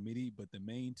by committee, but the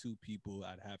main two people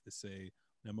I'd have to say,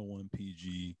 number one,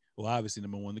 PG. Well, obviously,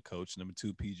 number one, the coach. Number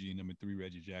two, PG. Number three,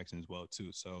 Reggie Jackson as well,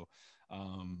 too. So,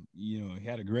 he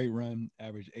had a great run,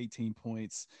 averaged 18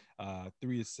 points,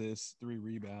 3 assists, 3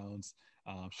 rebounds,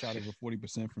 shot over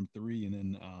 40% from three, and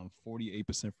then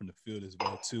 48% from the field as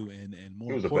well, too. And more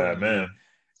he was a bad man.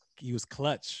 He was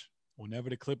clutch. Whenever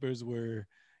the Clippers were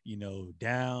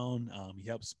down, he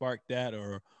helped spark that,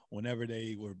 or whenever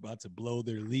they were about to blow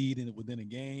their lead within a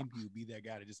game, he would be that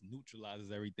guy that just neutralizes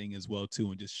everything as well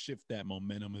too, and just shift that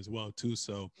momentum as well too.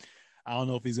 So I don't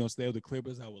know if he's going to stay with the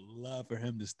Clippers. I would love for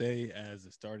him to stay as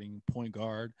a starting point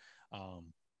guard,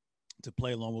 to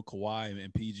play along with Kawhi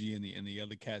and PG and the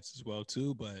other cats as well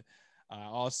too. But I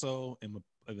also am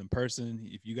in person.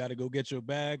 If you got to go get your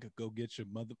bag, go get your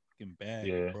motherfucking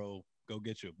bag, bro. Go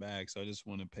get your bag. So I just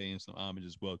want to pay him some homage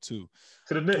as well too.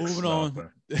 To the Knicks. Moving on.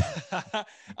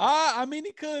 I mean,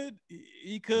 he could.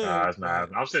 Nah, it's not.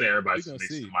 I'm saying everybody's the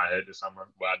Knicks in my head this summer,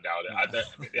 but I doubt it.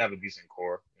 I mean, they have a decent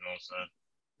core. You know what I'm saying?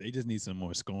 They just need some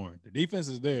more scoring. The defense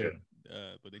is there,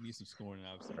 but they need some scoring.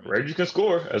 Obviously, Reggie can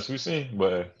score, as we've seen,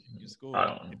 but you can score.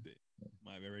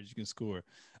 Reggie can score.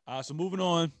 So moving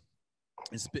on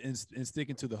and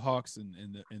sticking to the Hawks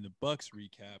and the Bucks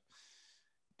recap.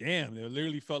 Damn, it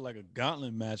literally felt like a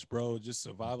gauntlet match, bro. Just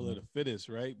survival of the fittest,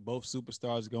 right? Both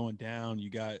superstars going down. You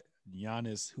got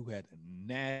Giannis, who had a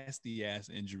nasty ass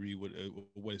injury,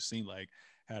 what it seemed like,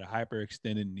 had a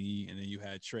hyperextended knee, and then you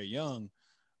had Trae Young.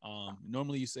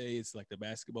 Normally you say it's like the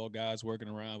basketball guys working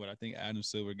around, but I think Adam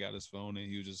Silver got his phone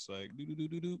and he was just like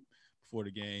do before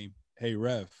the game. Hey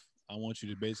ref, I want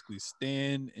you to basically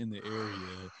stand in the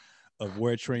area of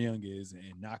where Trae Young is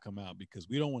and knock him out, because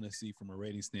we don't want to see from a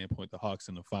rating standpoint the Hawks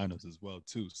in the finals as well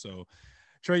too. So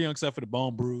Trae Young suffered a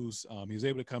bone bruise. He was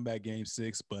able to come back game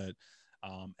 6, but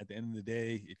at the end of the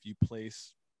day, if you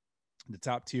place the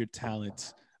top tier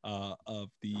talent of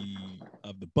the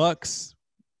Bucks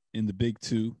in the big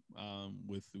two,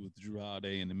 with Drew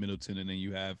Holiday and the Middleton, and then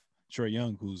you have Trae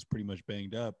Young, who's pretty much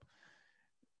banged up,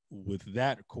 with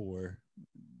that core,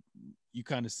 you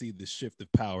kind of see the shift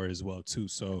of power as well too.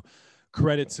 So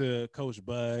credit to Coach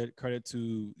Bud, credit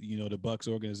to the Bucks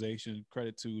organization,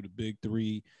 credit to the big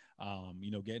three,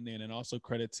 getting in, and also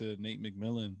credit to Nate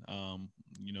McMillan,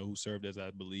 who served as,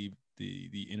 I believe,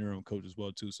 the interim coach as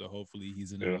well too. So hopefully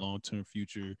he's in a Yeah. long-term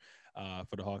future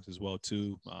for the Hawks as well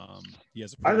too. He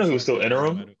has a I didn't proven know he was track still record no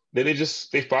interim. matter.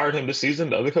 They fired him this season,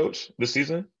 the other coach this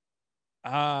season?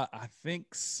 I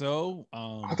think so.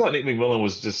 I thought Nick McMillan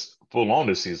was just full on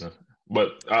this season,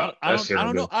 but that's here I and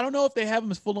don't know. there. I don't know if they have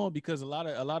him as full on, because a lot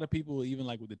of people, even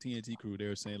like with the TNT crew, they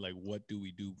were saying like, what do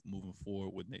we do moving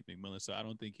forward with Nate McMillan? So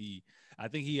I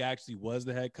think he actually was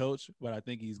the head coach, but I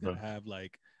think he's gonna Yeah. have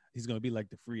like he's gonna be like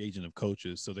the free agent of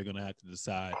coaches. So they're gonna have to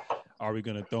decide: are we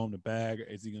gonna throw him the bag, or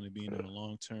is he gonna be in on a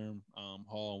long term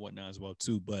haul and whatnot as well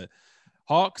too? But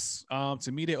Hawks,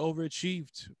 to me, they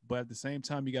overachieved, but at the same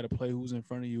time, you got to play who's in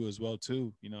front of you as well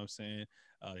too. You know what I'm saying?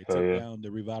 They Hell took yeah. down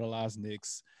the revitalized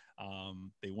Knicks.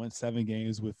 They won 7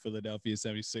 games with Philadelphia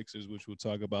 76ers, which we'll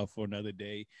talk about for another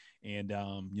day. And,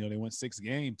 they won 6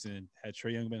 games, and had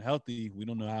Trae Young been healthy, we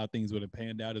don't know how things would have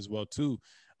panned out as well too.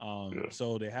 Yeah.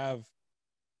 So they have,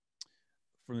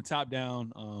 from the top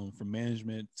down, from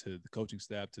management to the coaching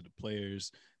staff to the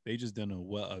players, they just done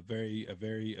a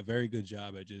very good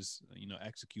job at just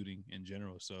executing in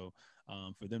general. So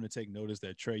for them to take notice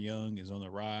that Trae Young is on the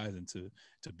rise and to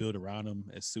build around him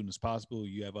as soon as possible,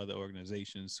 you have other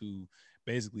organizations who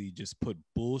basically just put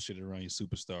bullshit around your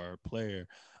superstar player,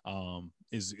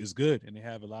 is good, and they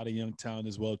have a lot of young talent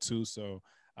as well too. So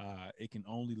it can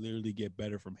only literally get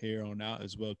better from here on out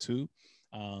as well too.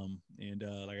 And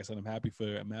like I said, I'm happy for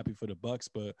the Bucks.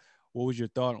 But what was your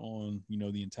thought on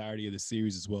the entirety of the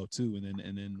series as well too?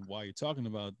 And then while you're talking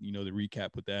about the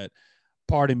recap with that,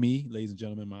 pardon me, ladies and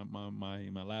gentlemen,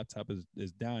 my laptop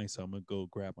is dying, so I'm gonna go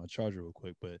grab my charger real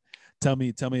quick. But tell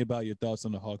me about your thoughts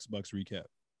on the Hawks Bucks recap.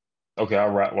 Okay,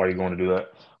 I'll wrap while you're going to do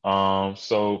that.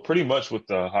 So pretty much with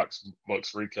the Hawks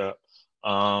Bucks recap,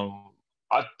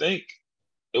 I think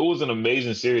it was an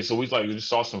amazing series. So we just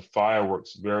saw some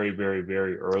fireworks very, very,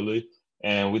 very early,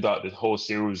 and we thought the whole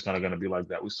series was kind of going to be like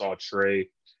that. We saw Trey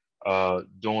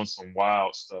doing some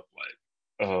wild stuff. Like,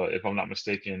 if I'm not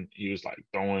mistaken, he was like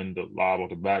throwing the lob off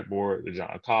the backboard to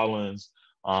John Collins.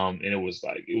 And it was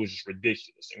just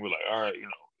ridiculous. And we're like, all right,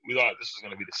 we thought this was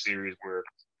going to be the series where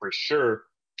for sure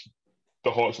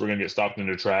the Hawks were going to get stopped in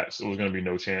their tracks. It was going to be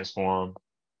no chance for them,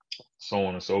 so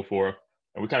on and so forth.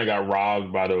 And we kind of got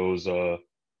robbed by those,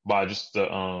 by just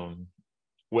the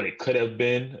what it could have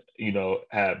been,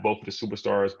 had both of the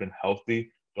superstars been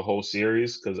healthy the whole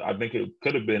series. Because I think it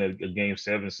could have been a game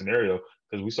 7 scenario.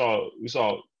 Because we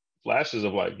saw flashes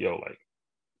of like, yo, like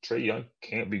Trae Young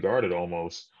can't be guarded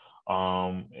almost.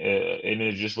 And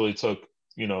it just really took,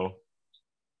 you know,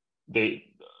 they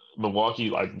Milwaukee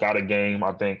like got a game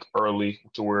I think early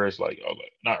to where it's like, oh,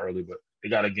 like, not early, but they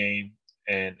got a game,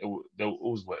 and it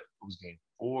was game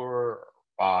 4 or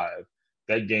 5.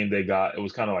 That game they got, it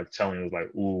was kind of like telling, it was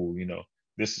like, ooh,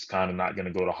 this is kind of not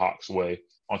going to go the Hawks way.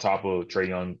 On top of Trae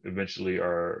Young eventually,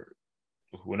 or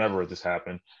whenever this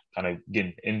happened, kind of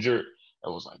getting injured. I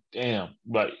was like, damn.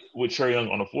 But with Trae Young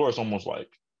on the floor, it's almost like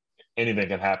anything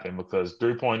can happen, because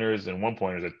 3 pointers and 1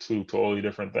 pointers are two totally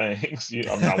different things.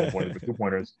 I'm not 1 pointers, but 2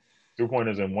 pointers. 3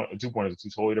 pointers and 2 pointers are two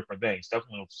totally different things.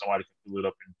 Definitely, if somebody can pull it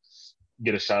up and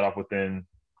get a shot off within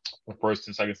the first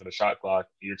 10 seconds of the shot clock,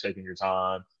 you're taking your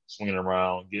time, swinging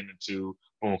around, getting into,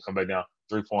 boom, come back down.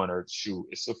 3 pointer, shoot.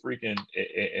 It's a freaking,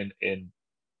 in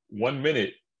 1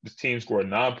 minute, the team scored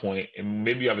 9 point, and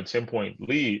maybe you have a 10 point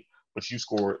lead, but you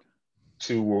scored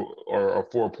 2 or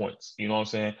 4 points. You know what I'm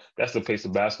saying? That's the pace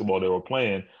of basketball they were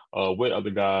playing with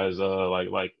other guys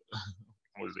like what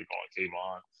is they calling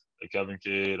Kayvon, like Kevin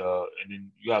Kidd, and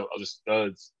then you have other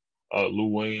studs, Lou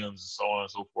Williams, and so on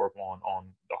and so forth on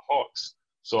the Hawks.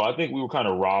 So I think we were kind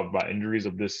of robbed by injuries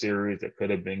of this series that could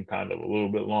have been kind of a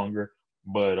little bit longer.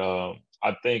 But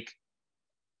I think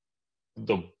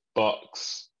the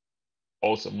Bucks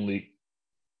ultimately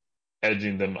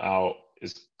edging them out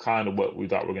is kind of what we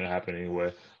thought were going to happen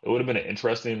anyway. It would have been an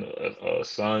interesting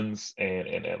Suns and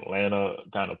Atlanta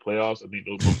kind of playoffs. I think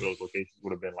both of those locations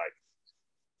would have been like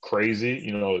crazy.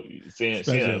 Seeing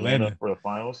Especially Atlanta Atlanta. for the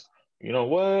finals. You know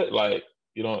what? Like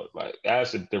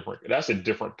that's a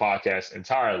different podcast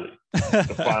entirely.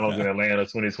 The finals in Atlanta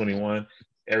 2021.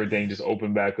 Everything just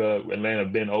opened back up. Atlanta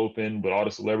been open, but all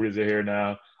the celebrities are here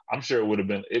now. I'm sure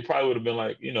it probably would have been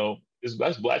like,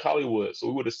 that's Black Hollywood. So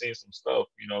we would have seen some stuff,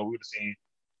 we would have seen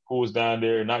who was down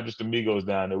there, not just Amigos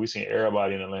down there. We seen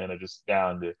everybody in Atlanta just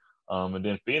down there. And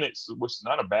then Phoenix, which is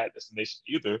not a bad destination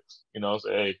either, so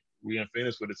hey, we in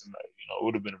Phoenix with it tonight. It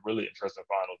would have been a really interesting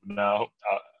finals. But now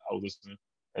I was listening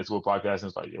to a podcast and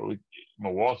it's like, yo,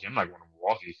 Milwaukee. I'm not going to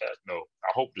Milwaukee. Heck, no.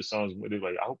 I hope the Suns win.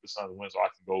 Like, I hope the Suns win so I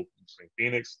can go between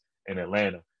Phoenix and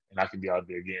Atlanta, and I can be out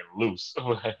there getting loose.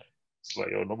 It's like,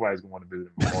 yo, nobody's going to want to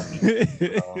visit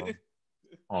him before me.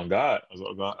 On God.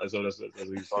 So that's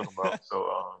what he's talking about. So,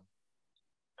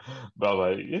 but I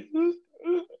was like, yeah.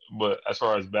 But as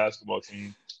far as basketball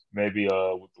team, maybe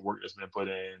with the work that's been put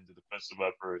in, the defensive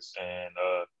efforts, and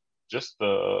just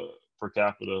the per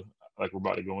capita, like we're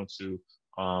about to go into,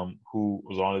 who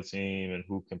was on the team and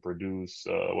who can produce,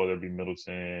 whether it be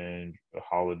Middleton,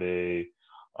 Holiday,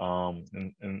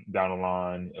 and down the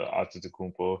line,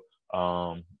 Antetokounmpo.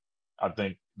 I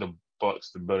think the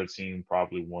Bucks, the better team,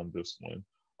 probably won this one.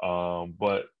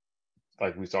 But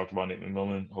like we talked about, Nick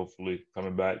McMillan, hopefully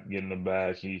coming back, getting the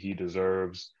bag he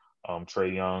deserves.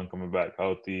 Trey Young coming back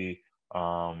healthy,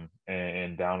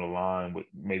 and down the line with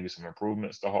maybe some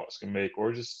improvements the Hawks can make,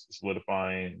 or just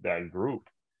solidifying that group.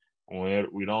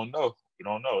 We don't know. We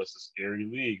don't know. It's a scary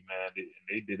league, man.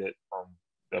 They did it from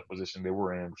that position they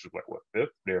were in, which was like what,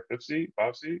 fifth? They're fifth seed,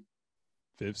 five seed.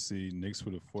 Fifth seed. Knicks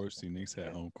with a fourth seed. Knicks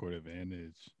had home court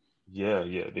advantage. Yeah,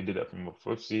 yeah, they did that from a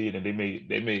fifth seed, and they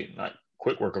made not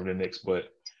quick work of the Knicks, but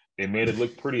they made it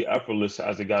look pretty effortless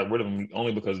as they got rid of them,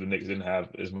 only because the Knicks didn't have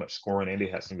as much scoring, and they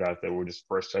had some guys that were just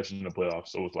first touching the playoffs.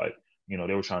 So it's like, they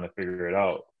were trying to figure it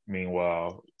out.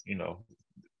 Meanwhile,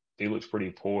 they looked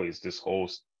pretty poised this whole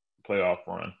playoff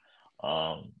run.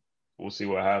 Um, we'll see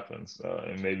what happens,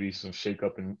 and maybe some shake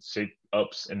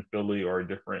ups in Philly, or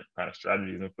different kind of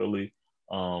strategies in Philly.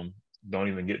 Don't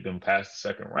even get them past the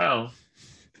second round.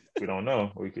 We don't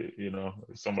know. We could, if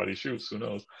somebody shoots, who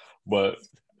knows? But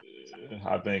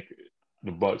I think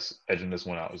the Bucks edging this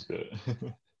one out is good.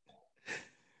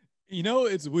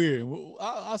 It's weird.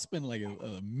 I'll spend like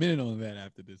a minute on that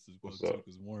after this as well What's too, up?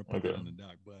 because Warren put Okay. that on the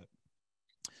doc. But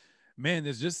man,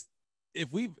 there's just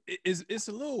it's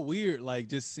a little weird, like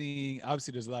just seeing.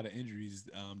 Obviously, there's a lot of injuries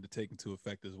to take into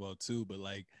effect as well too. But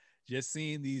like just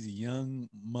seeing these young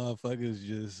motherfuckers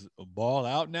just ball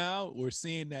out now, we're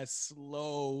seeing that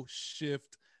slow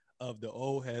shift of the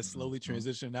old heads slowly Mm-hmm.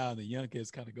 transition out, and the young kids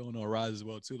kind of going on a rise as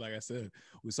well too. Like I said,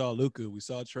 we saw Luka, we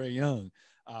saw Trey Young,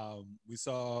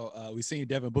 we seen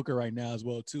Devin Booker right now as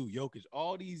well too. Jokic,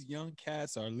 all these young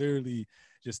cats are literally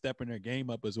just stepping their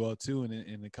game up as well too. And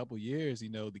in a couple years, the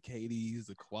KDs,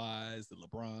 the Kawhis, the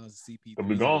LeBrons, the They'll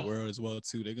be CP3s of the gone. world as well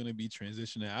too. They're gonna be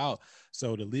transitioning out,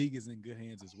 so the league is in good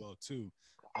hands as well too.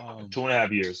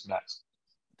 2.5 years max.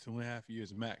 2.5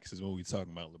 years max is what we're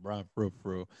talking about. LeBron for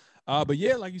real. But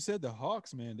yeah, like you said, the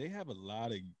Hawks, man, they have a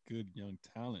lot of good young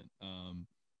talent.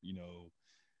 You know,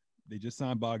 they just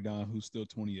signed Bogdan, who's still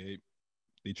 28.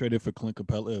 They traded for Clint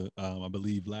Capella, I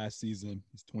believe, last season.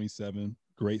 He's 27.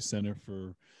 Great center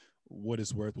for what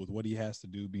it's worth with what he has to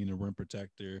do, being a rim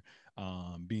protector,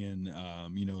 being, a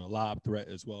lob threat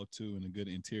as well, too, and a good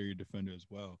interior defender as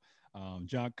well.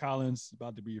 John Collins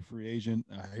about to be a free agent.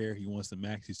 I hear he wants to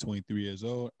max. He's 23 years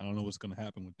old. I don't know what's going to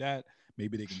happen with that.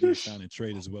 Maybe they can do a sign and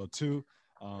trade as well, too.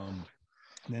 And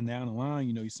then down the line,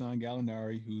 you signed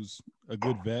Gallinari, who's a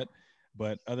good vet.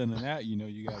 But other than that,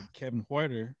 you got Kevin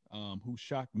Huerter, who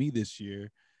shocked me this year.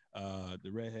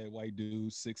 The redhead white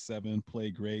dude, 6'7",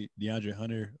 played great. DeAndre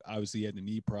Hunter obviously had the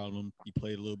knee problem. He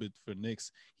played a little bit for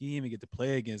Knicks. He didn't even get to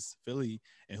play against Philly,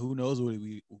 and who knows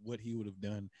what he would have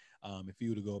done if he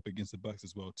would have go up against the Bucks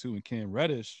as well too. And Cam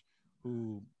Reddish,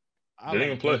 who I They didn't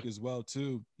even like play. Dirk as well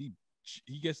too.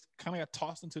 He gets kind of got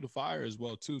tossed into the fire as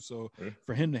well too. So Yeah.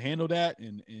 for him to handle that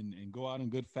and go out in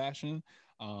good fashion,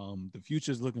 the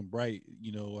future is looking bright.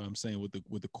 You know what I'm saying, with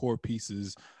the core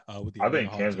pieces, with the I Atlanta think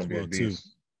Hawks Cam's as gonna be a well too.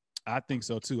 beast. I think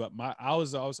so too. I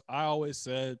always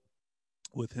said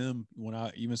with him, when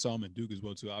I even saw him at Duke as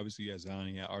well too. Obviously, he had Zion,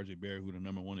 he had RJ Barrett, who the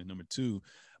number one and number two,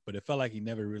 but it felt like he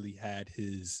never really had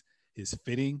his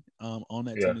fitting on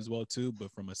that Yeah. team as well too.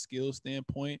 But from a skill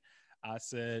standpoint, I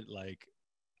said, like,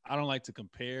 I don't like to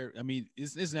compare. I mean,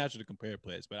 it's natural to compare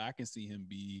players, but I can see him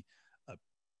be a,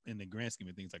 in the grand scheme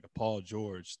of things, like a Paul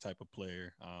George type of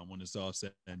player when it's all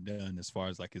said and done, as far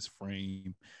as like his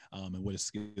frame and what his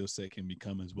skill set can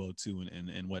become as well too,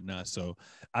 and whatnot. So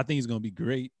I think he's going to be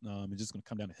great. It's just going to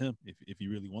come down to him if he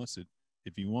really wants it.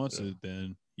 If he wants Yeah.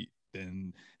 it,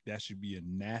 then that should be a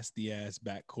nasty ass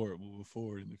backcourt moving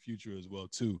forward in the future as well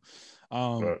too.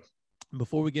 Um, But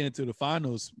Before we get into the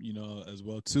finals, as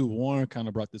well too, Warren kind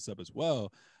of brought this up as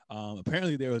well.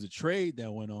 Apparently, there was a trade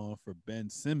that went on for Ben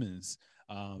Simmons.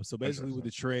 So basically, with interesting.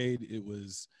 the trade, it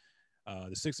was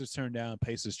the Sixers turned down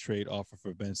Pacers trade offer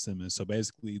for Ben Simmons. So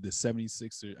basically, the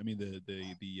 76ers, I mean,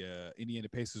 the Indiana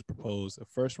Pacers proposed a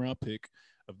first round pick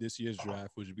of this year's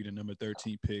draft, which would be the number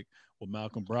 13 pick, with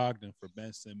Malcolm Brogdon for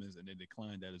Ben Simmons, and they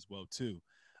declined that as well too.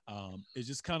 It's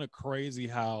just kind of crazy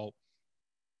how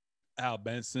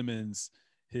Ben Simmons,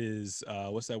 his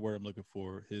what's that word I'm looking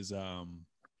for?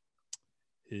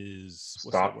 what's the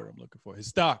Stop. word I'm looking for? His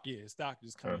stock, yeah, his stock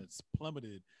just kind Yeah. of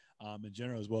plummeted in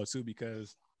general as well too.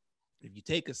 Because if you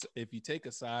take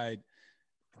aside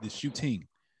the shooting,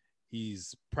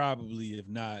 he's probably, if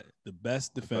not the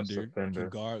best Best defender, can defender.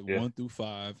 guard Yeah. 1 through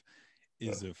 5,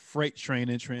 Yeah. is a freight train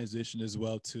in transition as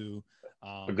well too.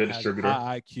 A good Has a distributor.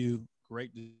 high IQ,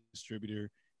 great distributor.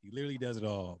 He literally does it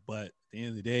all. But at the end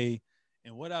of the day,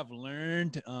 and what I've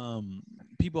learned,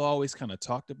 people always kind of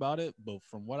talked about it, but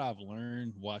from what I've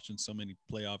learned watching so many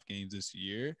playoff games this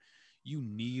year, you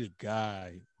need a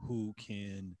guy who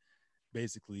can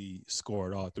basically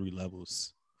score at all 3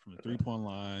 levels, from the 3-point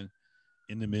line,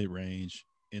 in the mid range,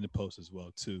 in the post as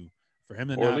well too. For him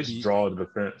to Or at not least be, draw the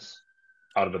defense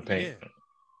out of the paint.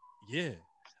 yeah,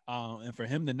 yeah, and for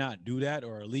him to not do that,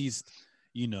 or at least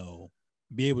you know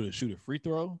be able to shoot a free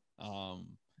throw,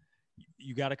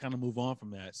 you got to kind of move on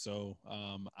from that. So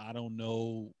I don't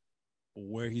know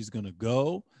where he's gonna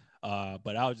go.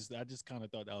 But I just kind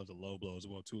of thought that was a low blow as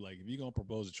well too. Like if you're gonna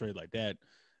propose a trade like that,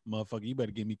 motherfucker, you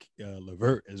better give me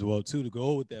Levert as well too to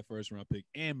go with that first round pick,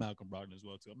 and Malcolm Brogdon as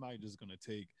well too. I'm not just gonna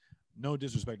take, no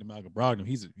disrespect to Malcolm Brogdon,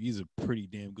 he's a pretty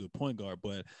damn good point guard,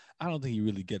 but I don't think he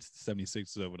really gets the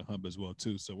 76ers over the hump as well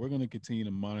too. So we're gonna continue to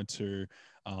monitor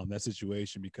that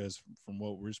situation, because from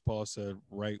what Rich Paul said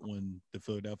right when the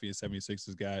Philadelphia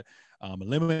 76ers got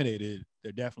eliminated,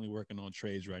 they're definitely working on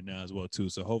trades right now as well too.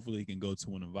 So hopefully he can go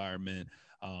to an environment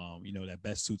that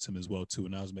best suits him as well too.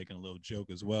 And I was making a little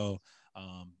joke as well,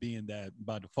 being that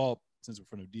by default, since we're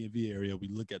from the DMV area, we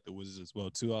look at the Wizards as well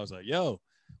too. I was like, yo,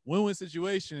 win-win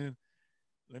situation.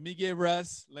 Let me get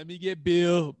Russ. Let me get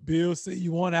Bill. Bill say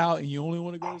you want out and you only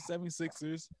want to go to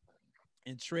 76ers,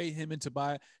 and trade him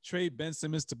and trade Ben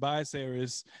Simmons, Tobias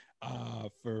Harris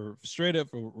for straight up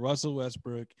for Russell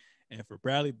Westbrook and for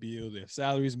Bradley Beal. Their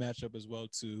salaries match up as well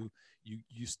too.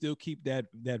 You still keep that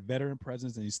veteran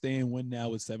presence, and you stay and win now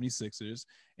with 76ers,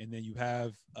 and then you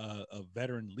have a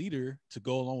veteran leader to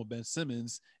go along with Ben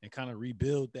Simmons and kind of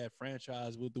rebuild that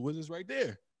franchise with the Wizards right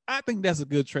there. I think that's a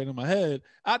good trade in my head.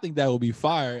 I think that will be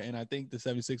fire, and I think the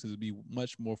 76ers will be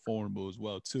much more formidable as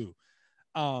well too.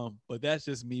 But that's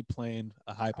just me playing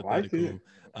a I like it. hypothetical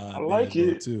I there like as well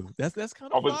it. too. That's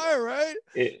kind I of was fire, right?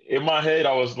 in my head.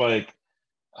 I was like,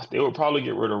 they would probably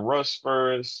get rid of Russ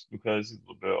first because he's a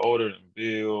little bit older than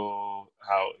Bill.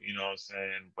 How you know what I'm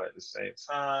saying? But at the same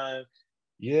time,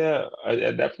 yeah,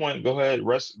 at that point, go ahead,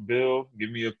 Russ, Bill, give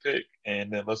me a pick,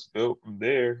 and then let's build from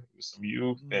there with some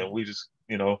youth, and Mm. we just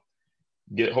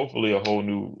get hopefully a whole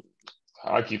new.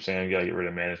 I keep saying you gotta get rid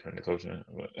of management and coaching,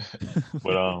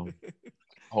 but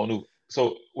whole new.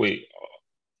 So wait,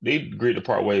 they agreed to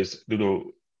part ways. Do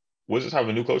the Wizards have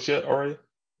a new coach yet already?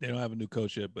 They don't have a new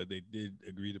coach yet, but they did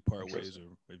agree to part ways,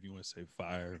 Interesting. or if you want to say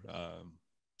fire,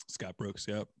 Scott Brooks.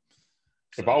 Yep.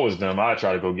 If I So, was them, I'd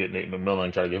try to go get Nate McMillan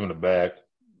and try to give him the bag.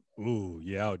 ooh,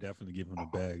 yeah, I would definitely give him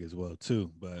the bag as well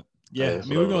too. But Yeah, yeah, I that's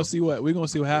mean, what I would. we're gonna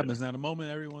see what Yeah. happens. Now, the moment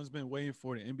everyone's been waiting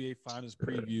for, the NBA Finals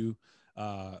preview,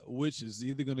 which is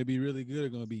either going to be really good or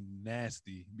going to be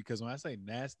nasty. Because when I say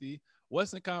nasty,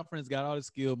 Western Conference got all the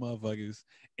skilled motherfuckers,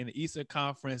 and the Eastern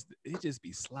Conference, it just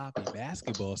be sloppy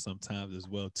basketball sometimes as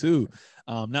well too.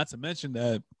 Not to mention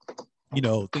that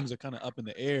things are kind of up in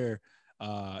the air,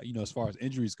 as far as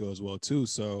injuries go as well too.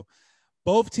 So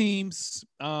both teams,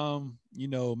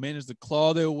 managed to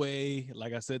claw their way,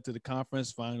 like I said, to the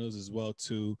conference finals as well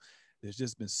too. There's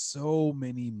just been so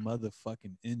many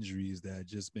motherfucking injuries that have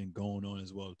just been going on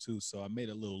as well too. So I made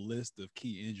a little list of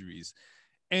key injuries.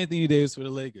 Anthony Davis for the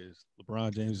Lakers,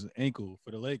 LeBron James ankle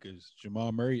for the Lakers,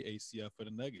 Jamal Murray ACL for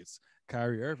the Nuggets,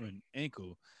 Kyrie Irving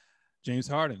ankle, James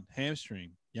Harden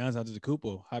hamstring, Giannis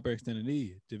Antetokounmpo hyperextended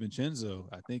knee, DiVincenzo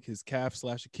I think his calf /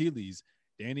 Achilles,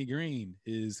 Danny Green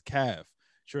his calf,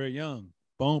 Trae Young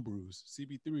bone bruise,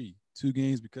 CP3 2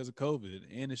 games because of COVID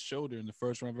and his shoulder in the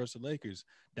first round versus the Lakers,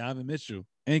 Donovan Mitchell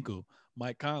ankle,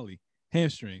 Mike Conley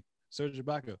hamstring, Serge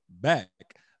Ibaka back,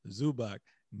 Zubac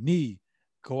knee,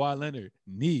 Kawhi Leonard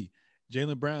knee,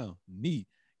 Jalen Brown knee,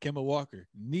 Kemba Walker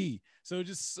knee. So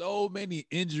just so many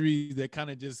injuries that kind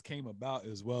of just came about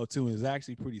as well too. And it's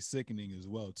actually pretty sickening as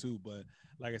well too. But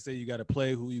like I said, you got to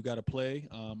play who you got to play.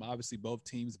 Obviously, both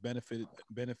teams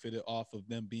benefited off of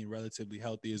them being relatively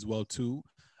healthy as well too.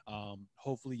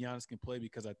 Hopefully, Giannis can play,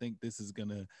 because I think this is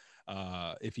gonna,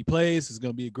 if he plays, it's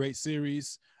gonna be a great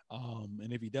series.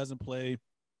 And if he doesn't play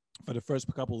for the first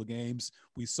couple of games,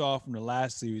 we saw from the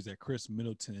last series that Chris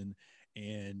Middleton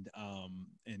and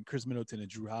Chris Middleton and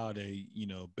Drew Holiday,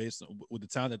 based on with the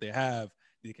talent that they have,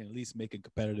 they can at least make it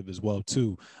competitive as well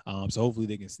too. So hopefully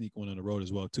they can sneak one on the road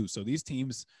as well too. So these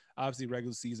teams, obviously,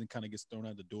 regular season kind of gets thrown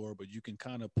out the door, but you can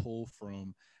kind of pull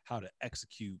from how to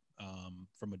execute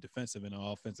from a defensive and an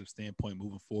offensive standpoint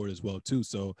moving forward as well too.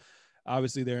 So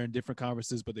obviously they're in different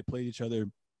conferences, but they played each other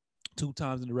two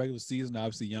times in the regular season.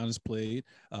 Obviously, Giannis played,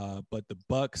 but the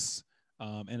Bucks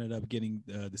ended up getting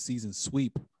the season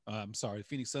sweep. I'm sorry, the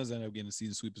Phoenix Suns ended up getting the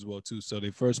season sweep as well too. So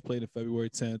they first played on February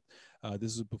 10th.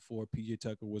 This was before PJ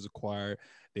Tucker was acquired.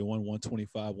 They won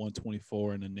 125,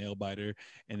 124 in a nail biter.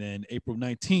 And then April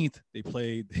 19th, they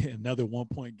played another 1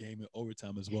 point game in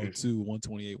overtime as well too,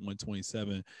 128,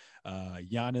 127.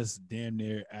 Giannis damn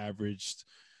near averaged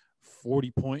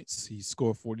 40 points. He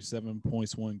scored 47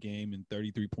 points one game and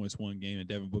 33 points one game. And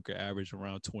Devin Booker averaged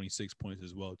around 26 points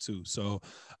as well, too. So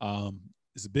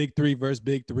it's a big three versus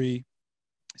big three.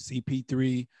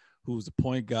 Cp3, who's the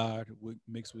point guard,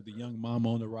 mixed with the young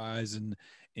mama on the rise, and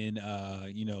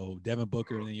Devin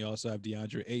Booker. And then you also have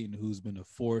DeAndre Ayton, who's been a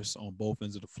force on both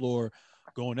ends of the floor,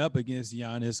 going up against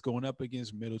Giannis, going up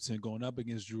against Middleton, going up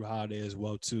against Drew Holiday as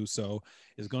well, too. So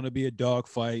it's going to be a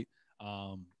dogfight.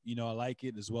 I like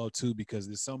it as well too because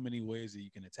there's so many ways that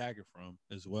you can attack it from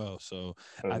as well. So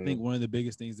I think one of the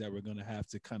biggest things that we're going to have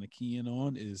to kind of key in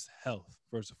on is health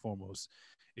first and foremost.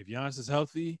 If Giannis is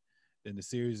healthy, then the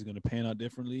series is going to pan out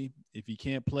differently. If he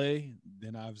can't play,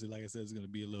 then obviously, like I said, it's going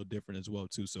to be a little different as well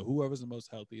too. So whoever's the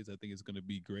most healthiest, I think it's going to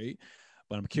be great.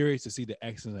 But I'm curious to see the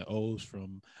X's and O's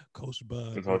from Coach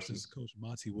Bud versus Coach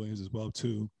Monty Williams as well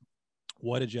too.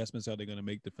 What adjustments are they going to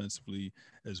make defensively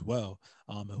as well?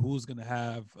 And who's going to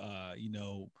have,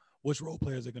 which role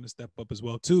players are going to step up as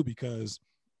well too? Because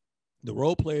the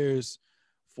role players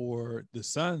for the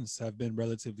Suns have been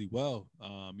relatively well.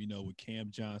 With Cam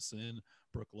Johnson,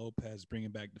 Brooke Lopez bringing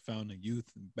back the fountain of youth.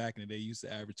 Back in the day, he used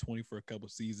to average 20 for a couple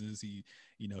seasons.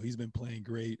 He's been playing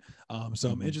great. So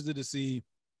I'm interested to see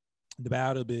the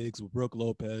battle bigs with Brooke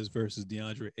Lopez versus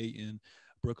DeAndre Ayton.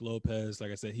 Brooke Lopez, like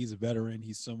I said, he's a veteran.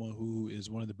 He's someone who is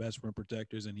one of the best rim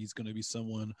protectors, and he's going to be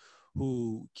someone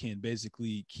who can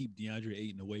basically keep DeAndre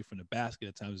Ayton away from the basket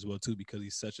at times as well, too, because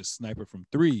he's such a sniper from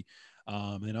three.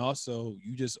 And also,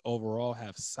 you just overall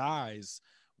have size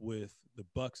with the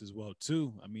Bucks as well,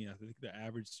 too. I mean, I think the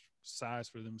average size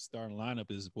for them starting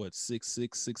lineup is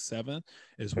 6'6", 6'7",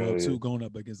 as well, too, going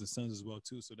up against the Suns as well,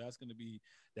 too. So that's going to be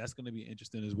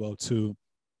interesting as well, too.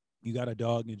 You got a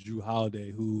dog in Drew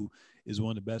Holiday, who is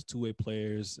one of the best two-way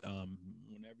players.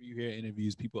 Whenever you hear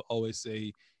interviews, people always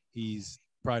say he's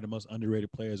probably the most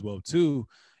underrated player as well, too.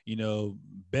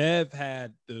 Bev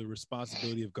had the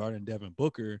responsibility of guarding Devin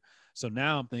Booker. So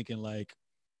now I'm thinking like,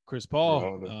 Chris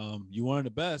Paul, you one of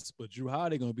the best, but Drew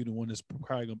Holiday going to be the one that's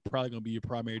probably going to be your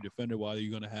primary defender, while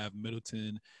you're going to have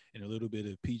Middleton and a little bit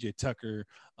of PJ Tucker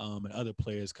and other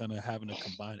players kind of having a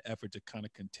combined effort to kind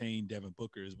of contain Devin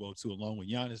Booker as well too, along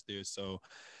with Giannis there. So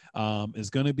it's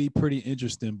going to be pretty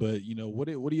interesting. But what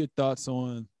are your thoughts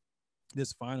on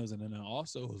this finals? And then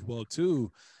also as well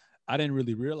too, I didn't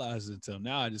really realize it until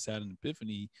now. I just had an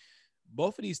epiphany.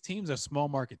 Both of these teams are small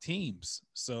market teams.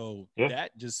 So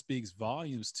that just speaks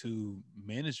volumes to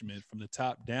management from the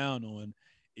top down on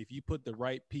if you put the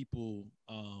right people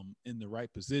in the right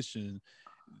position,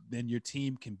 then your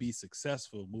team can be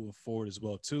successful moving forward as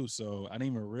well too. So I didn't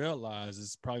even realize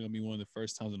it's probably gonna be one of the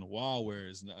first times in a while where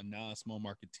it's a non-small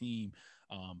market team.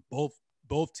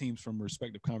 Both teams from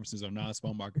respective conferences are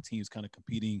non-small market teams kind of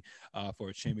competing for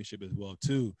a championship as well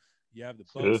too. You have the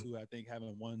Bucks, who I think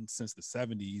haven't won since the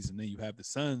 70s, and then you have the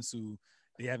Suns, who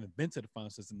they haven't been to the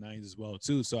finals since the 90s as well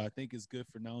too. So I think it's good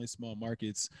for not only small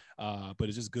markets, but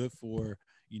it's just good for,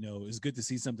 it's good to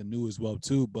see something new as well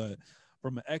too. But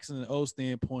from an X and O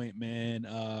standpoint, man,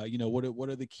 what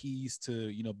are the keys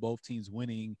to, both teams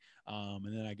winning? And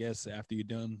then I guess after you're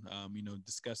done,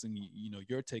 discussing,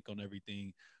 your take on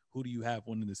everything, who do you have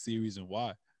winning the series and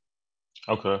why?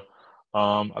 Okay.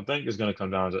 I think it's going to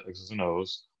come down to X's and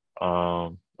O's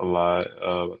a lot.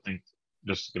 I think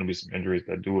there's going to be some injuries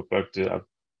that do affect it. I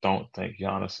don't think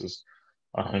Giannis is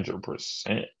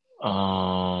 100%,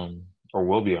 or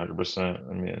will be 100%.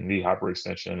 I mean, knee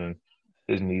hyperextension, and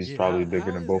his knee's Yeah, probably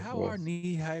bigger than both how of are us.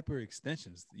 knee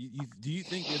hyperextensions? Do you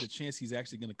think there's a chance he's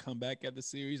actually going to come back at the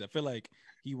series? I feel like I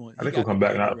he think he'll got the come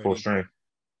back bag not at full already, strength.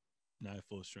 not at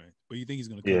full strength. But you think he's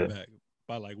going to come Yeah, back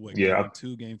by like what, yeah. game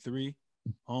two, game three,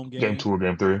 home Game game? two or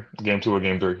game three. Game two or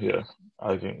game three. Yeah,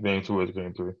 I think game two or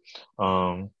game three.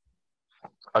 Um,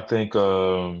 I think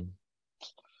oof,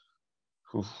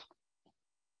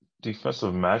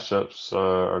 defensive matchups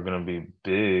are going to be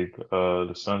big.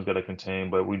 The Suns got to contain,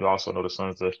 but we also know the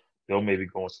Suns that they'll maybe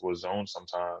go into a zone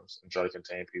sometimes and try to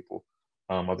contain people.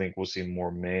 I think we'll see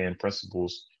more man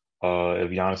principles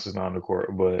if Giannis is not on the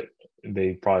court, but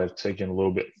they probably have taken a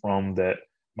little bit from that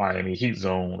Miami Heat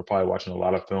zone. They're probably watching a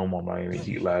lot of film on Miami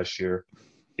Heat last year.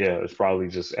 Yeah, it's probably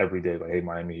just every day, like, hey,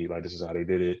 Miami Heat, like, this is how they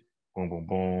did it. Boom, boom,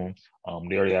 boom.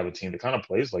 They already have a team that kind of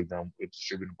plays like them with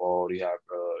distributing the ball. They have,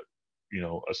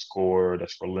 a scorer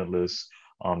that's relentless.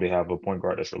 They have a point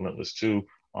guard that's relentless too.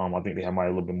 I think they might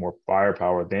have a little bit more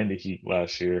firepower than the Heat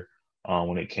last year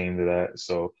when it came to that.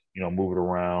 So, move it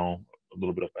around, a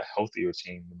little bit of a healthier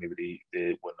team than maybe they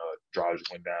did when Dragic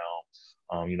went down.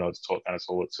 It's kind of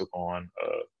told it took on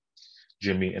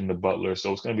Jimmy and the Butler.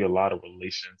 So it's going to be a lot of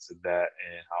relation to that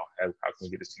and how can we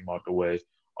get this team out the way.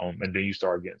 And then you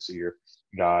start getting to your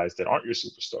guys that aren't your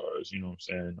superstars, you know what I'm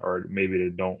saying? Or maybe they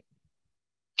don't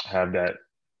have that,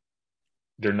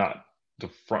 they're not the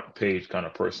front page kind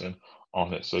of person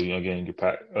on it. So, again,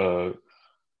 your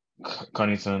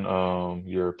Cunnington,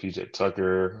 your PJ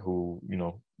Tucker, who,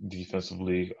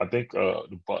 defensively, I think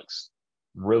the Bucks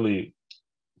really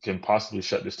can possibly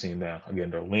shut this team down.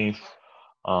 Again, their length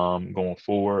going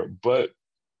forward, but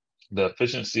the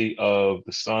efficiency of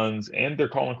the Suns and their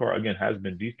calling card again has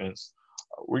been defense.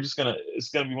 It's gonna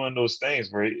be one of those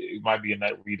things where it might be a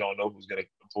night where you don't know who's gonna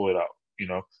pull it out.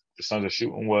 The Suns are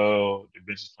shooting well, the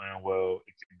bench is playing well.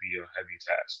 It could be a heavy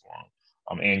task for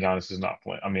them. And Giannis is not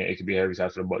playing. I mean, it could be a heavy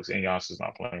task for the Bucks, and Giannis is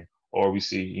not playing. Or we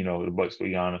see, the Bucks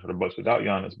with Giannis or the Bucks without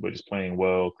Giannis, but just playing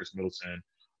well. Chris Middleton,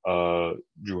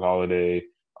 Drew Holiday,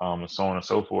 and so on and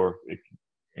so forth.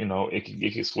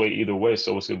 It can sway either way.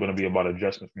 So it's going to be about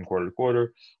adjustments from quarter to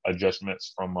quarter,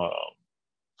 adjustments from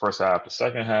first half to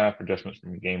second half, adjustments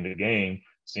from game to game,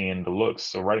 seeing the looks.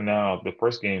 So right now, the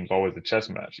first game is always the chess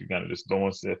match. You kind of just throw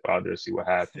and sniff out there, see what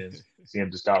happens, see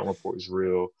if the scouting report is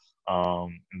real.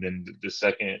 And then the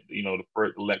second, the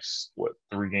next,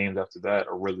 3 games after that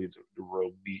are really the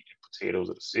real meat and potatoes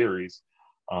of the series,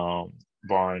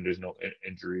 barring there's no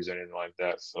injuries or anything like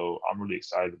that. So I'm really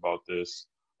excited about this.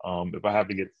 If I have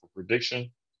to get a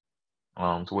prediction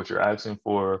to what you're asking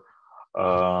for,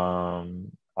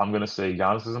 I'm gonna say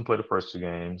Giannis doesn't play the first 2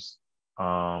 games.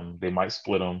 They might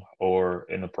split them, or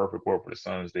in the perfect world for the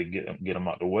Suns, they get him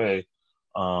out the way.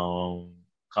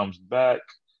 Comes back,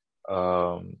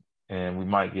 and we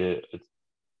might get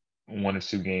 1 or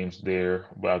 2 games there,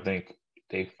 but I think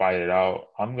they fight it out.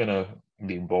 I'm gonna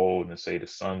be bold and say the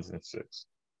Suns in 6.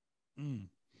 Mm,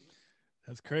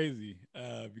 that's crazy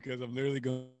because I'm literally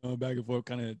going back and forth,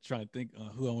 kind of trying to think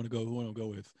who I want to go, who I want to go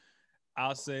with.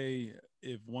 I'll say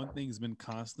if one thing's been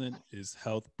constant is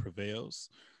health prevails.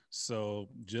 So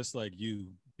just like you,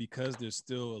 because there's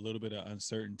still a little bit of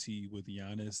uncertainty with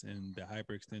Giannis and the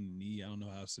hyperextended knee. I don't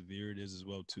know how severe it is as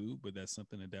well too, but that's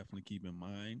something to definitely keep in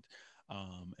mind.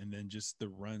 And then just the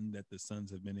run that the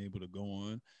Suns have been able to go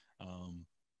on.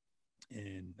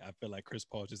 And I feel like Chris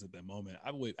Paul just at that moment.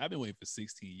 I've been waiting for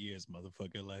 16 years,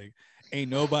 motherfucker. Like,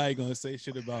 ain't nobody gonna say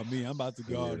shit about me. I'm about to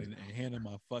go out Yeah, and handle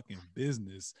my fucking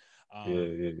business. yeah, Um,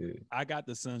 yeah, yeah. I got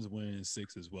the Suns winning in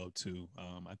 6 as well too.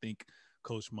 I think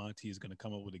Coach Monty is going to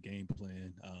come up with a game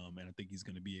plan, and I think he's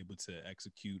going to be able to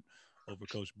execute over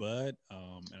Coach Bud.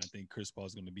 And I think Chris Paul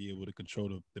is going to be able to control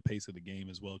the pace of the game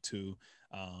as well too.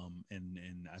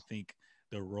 And I think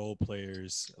the role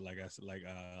players like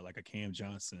a Cam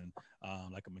Johnson,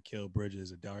 like a Mikal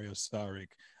Bridges, a Dario Saric,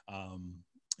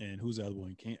 and who's the other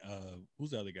one?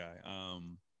 Who's the other guy?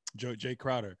 Jay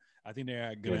Crowder. I think they're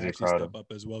Yeah, going to Jay actually Crowder, step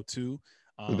up as well too.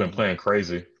 who's been Um, playing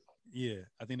crazy. yeah,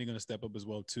 I think they're going to step up as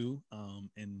well too.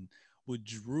 And with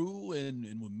Drew and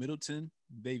with Middleton,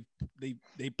 they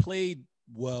played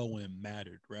well when it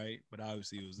mattered, right? But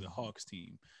obviously it was the Hawks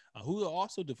team, who are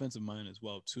also defensive minded as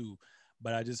well too.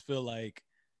 But I just feel like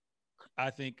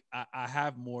I think I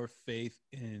have more faith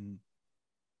in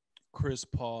Chris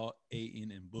Paul,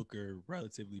 Ayton, and Booker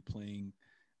relatively playing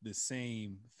the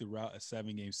same throughout a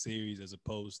 7 game series as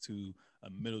opposed to a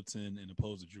Middleton and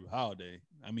opposed to Drew Holiday.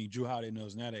 I mean, Drew Holiday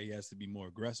knows now that he has to be more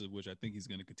aggressive, which I think he's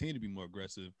going to continue to be more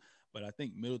aggressive. But I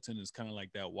think Middleton is kind of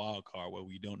like that wild card where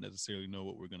we don't necessarily know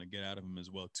what we're going to get out of him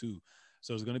as well, too.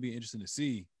 So it's going to be interesting to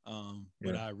see.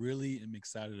 But Yeah, I really am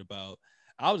excited about.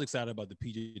 I was excited about the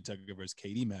PJ Tucker versus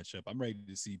KD matchup. I'm ready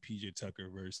to see PJ Tucker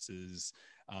versus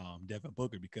Devin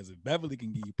Booker, because if Beverly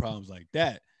can give you problems like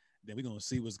that, then we're gonna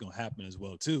see what's gonna happen as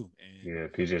well too. And yeah.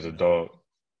 PJ's you a know, dog.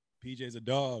 PJ's a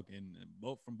dog, and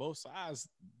both from both sides,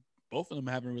 both of them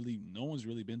haven't really. No one's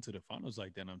really been to the finals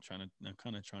like that. I'm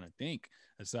kind of trying to think.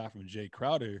 Aside from Jay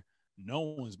Crowder, no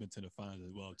one's been to the finals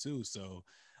as well too. So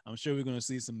I'm sure we're gonna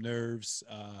see some nerves.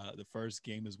 The first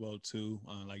game as well too.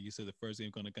 Like you said, the first game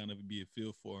gonna kind of be a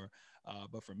feel for.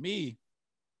 But for me,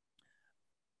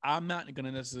 I'm not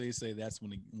gonna necessarily say that's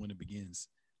when it begins.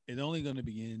 It's only gonna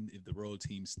begin if the road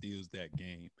team steals that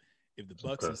game. If the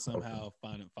Bucks can somehow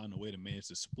find a way to manage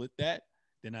to split that,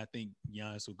 then I think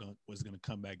Giannis was going to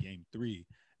come back game 3.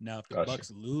 Now, if the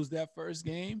Bucks lose that first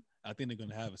game, I think they're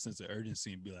going to have a sense of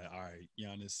urgency and be like, all right,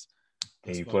 Giannis,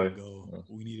 let's fucking go. Yeah.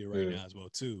 We need it right now as well,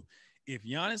 too. If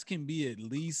Giannis can be at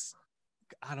least,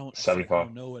 I don't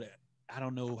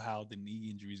know how the knee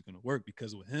injury is going to work,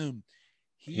 because with him,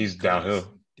 he's downhill.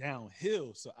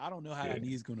 So I don't know how that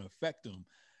knee is going to affect him.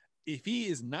 If he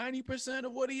is 90%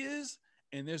 of what he is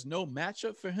and there's no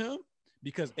matchup for him,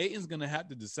 because Ayton's going to have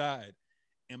to decide,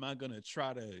 am I going to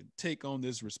try to take on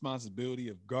this responsibility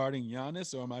of guarding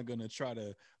Giannis, or am I going to try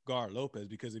to guard Lopez?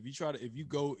 Because if you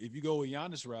go with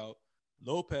Giannis route,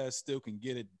 Lopez still can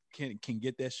get it, can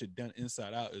get that shit done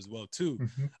inside out as well too,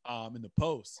 in the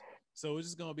post. So it's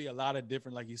just going to be a lot of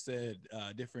different, like you said,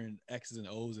 different X's and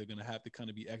O's that are going to have to kind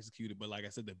of be executed. But like I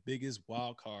said, the biggest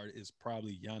wild card is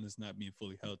probably Giannis not being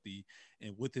fully healthy.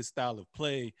 And with his style of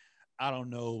play, I don't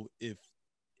know if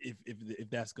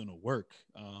that's going to work.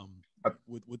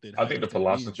 With it, I think the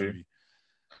philosophy.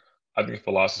 I think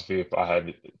philosophy, if I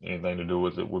had anything to do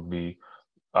with it, would be,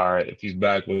 all right, if he's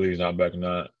back, whether he's not back or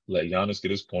not, let Giannis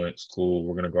get his points. Cool.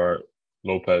 We're going to guard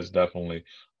Lopez, definitely.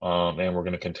 And we're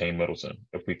going to contain Middleton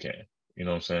if we can. You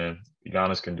know what I'm saying?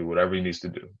 Giannis can do whatever he needs to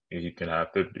do. He can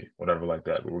have 50, whatever like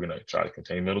that. But we're going to try to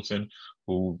contain Middleton,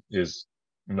 who is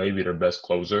maybe their best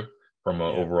closer from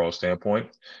an overall standpoint.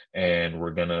 And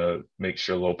we're going to make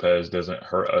sure Lopez doesn't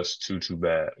hurt us too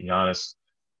bad. Giannis,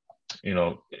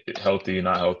 healthy,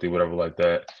 not healthy, whatever like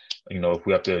that. If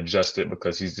we have to adjust it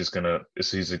because he's just gonna be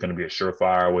a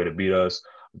surefire way to beat us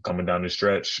coming down the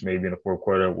stretch, maybe in the fourth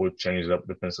quarter, we'll change it up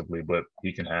defensively, but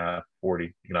he can have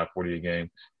 40. He can have 40 a game,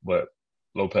 but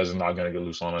Lopez is not going to get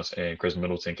loose on us, and Chris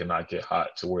Middleton cannot get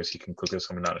hot to where he can cook us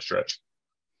coming down the stretch.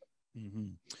 Mm-hmm.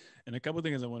 And a couple of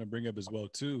things I want to bring up as well,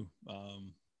 too.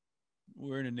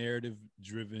 We're in a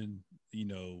narrative-driven,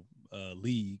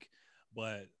 league,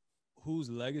 but whose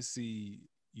legacy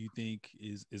you think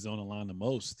is on the line the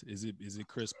most? Is it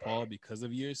Chris Paul because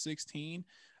of year 16?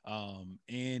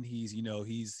 And he's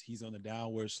on the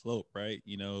downward slope, right?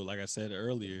 Like I said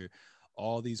earlier,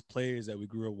 all these players that we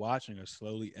grew up watching are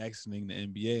slowly exiting the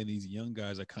NBA, and these young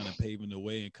guys are kind of paving the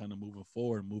way and kind of moving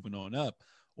forward, moving on up.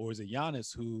 Or is it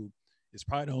Giannis, who is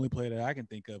probably the only player that I can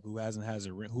think of who doesn't have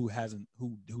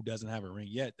a ring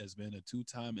yet, that's been a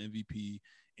 2-time MVP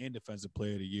and Defensive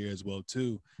Player of the Year as well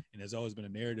too. And there's always been a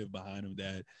narrative behind him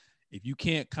that if you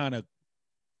can't kind of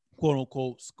quote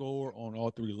unquote score on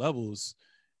all 3 levels,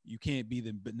 you can't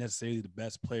be necessarily the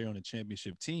best player on a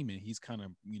championship team. And he's kind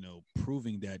of,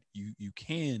 proving that you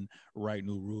can write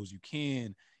new rules. You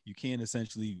can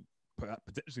essentially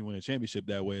potentially win a championship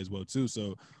that way as well too.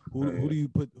 So who do you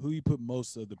put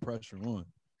most of the pressure on?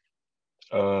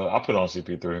 I put on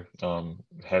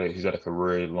CP3. He's had a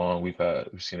career long. We've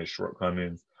seen his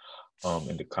shortcomings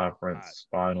in the conference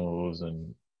finals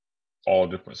and all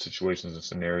different situations and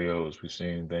scenarios. We've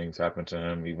seen things happen to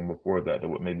him even before that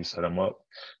would maybe set him up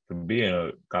to be in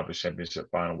a conference championship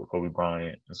final with Kobe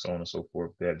Bryant and so on and so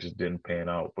forth. That just didn't pan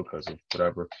out because of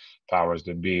whatever powers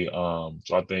that be.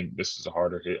 So I think this is a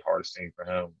hardest thing for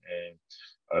him.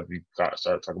 And if you start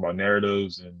talking about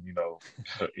narratives and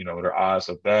their odds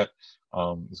of that,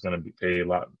 it's going to be paid a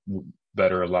lot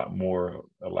better,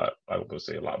 I would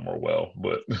say a lot more well,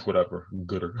 but whatever,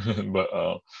 gooder. But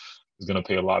it's going to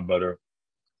pay a lot better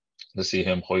to see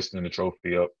him hoisting the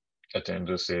trophy up at the end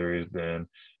of the series than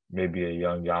maybe a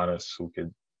young Giannis who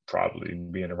could probably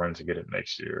be in the run to get it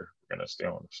next year. We're going to stay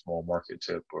on a small market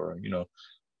tip, or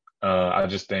I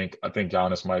think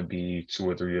Giannis might be 2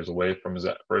 or 3 years away from his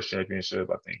first championship.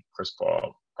 I think Chris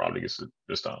Paul probably gets it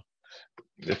this time.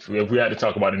 If we had to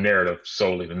talk about the narrative,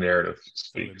 solely the narrative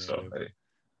speaks. So, hey.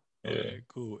 Okay,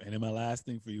 cool. And then my last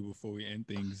thing for you before we end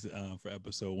things for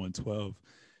episode 112.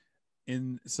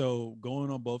 And so going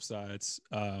on both sides,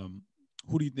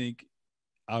 who do you think,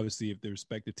 obviously, if the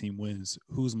respective team wins,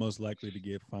 who's most likely to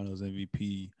get Finals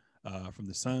MVP from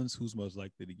the Suns? Who's most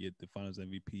likely to get the Finals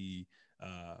MVP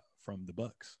from the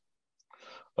Bucks?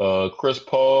 Chris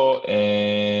Paul,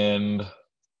 and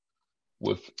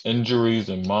with injuries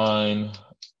in mind,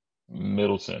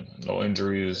 Middleton. No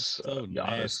injuries. So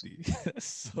Giannis. Nasty.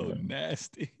 So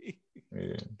nasty.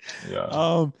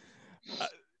 Yeah.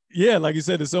 Yeah, like you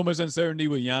said, there's so much uncertainty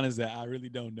with Giannis that I really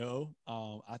don't know.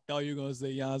 I thought you were going to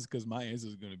say Giannis because my answer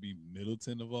is going to be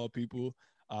Middleton of all people.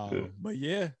 But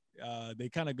they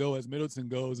kind of go as Middleton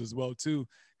goes as well too.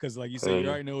 Because like you said, you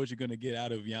already know what you're going to get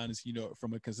out of Giannis.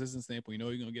 From a consistent standpoint,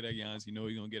 you're going to get at Giannis.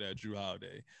 You're going to get at Jrue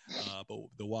Holiday. But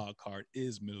the wild card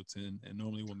is Middleton. And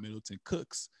normally when Middleton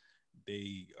cooks,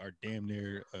 they are damn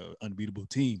near an unbeatable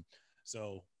team.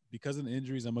 So because of the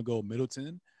injuries, I'm going to go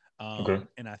Middleton. Okay.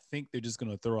 And I think they're just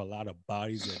going to throw a lot of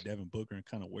bodies at Devin Booker and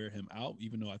kind of wear him out,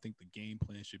 even though I think the game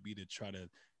plan should be to try to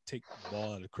take the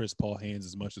ball out of Chris Paul hands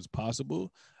as much as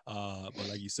possible. But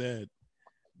like you said,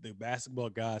 the basketball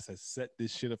guys have set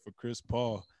this shit up for Chris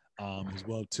Paul as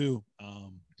well too.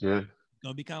 Yeah.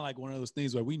 Gonna be kind of like one of those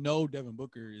things where we know Devin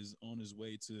Booker is on his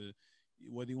way to,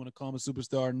 whether you want to call him a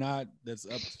superstar or not, that's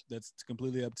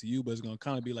completely up to you. But it's gonna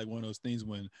kind of be like one of those things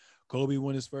when Kobe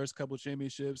won his first couple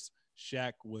championships.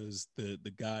 Shaq was the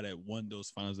guy that won those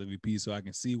Finals MVP. So I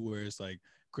can see where it's like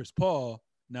Chris Paul.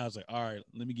 Now it's like, all right,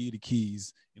 let me give you the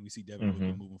keys, and we see Devin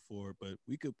Booker moving forward. But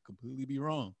we could completely be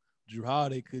wrong. Drew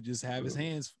Holiday could just have his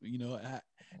hands,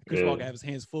 Chris Paul could have his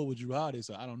hands full with Drew Holiday.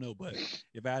 So I don't know, but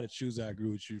if I had to choose, I agree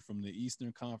with you. From the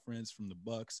Eastern Conference, from the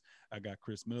Bucks, I got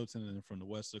Chris Middleton, and then from the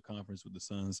Western Conference with the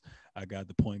Suns, I got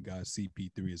the point guard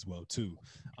CP3 as well too.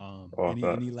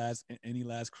 Any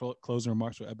last closing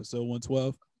remarks for episode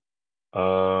 112?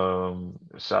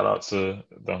 Shout out to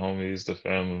the homies, the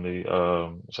family.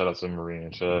 Shout out to Marie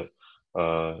and Chad.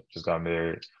 Just got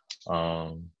married.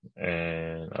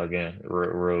 And again,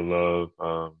 real love,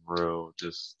 real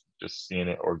just seeing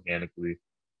it organically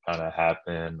kind of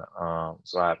happen.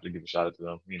 So I have to give a shout out to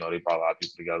them. They brought a lot of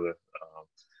people together.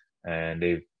 And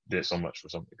they did so much for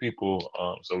so many people.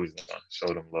 So we gonna show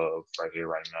them love right here,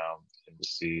 right now, and to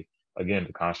see again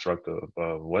the construct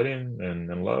of wedding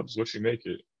and love is what you make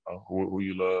it. Who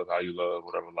you love, how you love,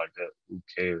 whatever like that. Who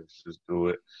cares? Just do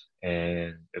it.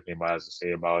 And if anybody has to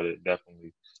say about it,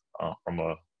 definitely from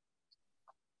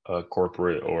a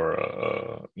corporate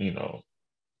or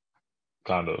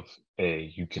kind of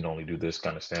a you can only do this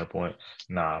kind of standpoint.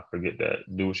 Nah, forget that.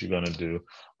 Do what you're gonna do,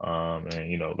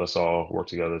 and let's all work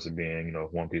together as a being.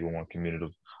 One people, one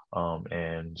community,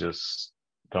 and just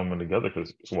coming together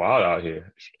because it's wild out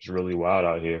here. It's really wild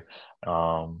out here,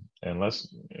 and let's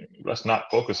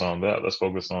not focus on that. Let's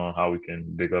focus on how we can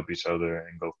big up each other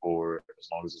and go forward as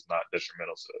long as it's not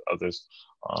detrimental to others.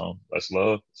 Let's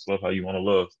love how you want to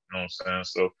love. You know what I'm saying?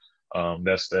 So.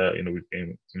 That's that. We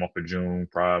came off of June,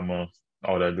 Pride Month,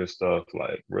 all that good stuff.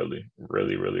 Like really,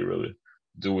 really, really, really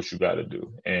do what you got to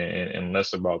do, and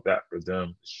less about that for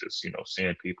them. It's just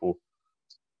seeing people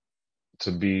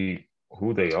to be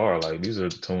who they are. Like these are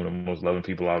two of the most loving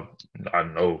people I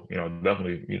know.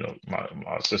 Definitely.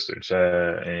 My sister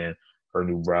Chad and her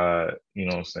new bride.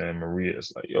 What I'm saying, Maria.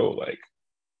 It's like like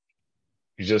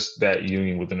just that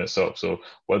union within itself. So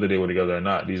whether they were together or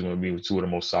not, these would be two of the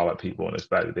most solid people. And it's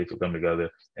fact that they could come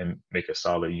together and make a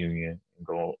solid union and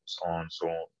go so on and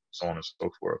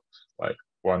so forth. Like,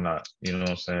 why not? You know what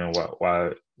I'm saying?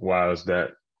 Why is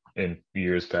that in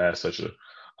years past such a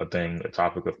thing, a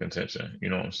topic of contention? You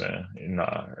know what I'm saying?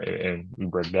 Nah, and we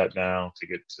break that down to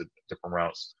get to different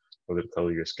routes, whether the color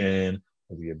of your skin,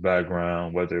 whether your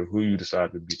background, whether who you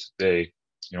decide to be today.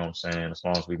 You know what I'm saying? As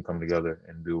long as we can come together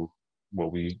and do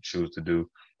what we choose to do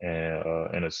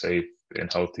and in a safe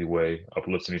and healthy way,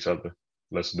 uplifting each other.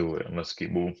 Let's do it and let's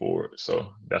keep moving forward.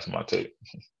 So that's my take.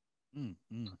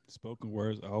 Spoken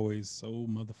words always so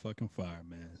motherfucking fire,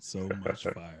 man. So much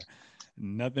fire.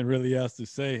 Nothing really else to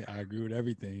say. I agree with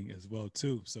everything as well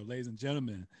too. So, ladies and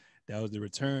gentlemen, that was the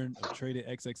return of Traded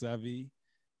XXIV.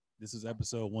 This is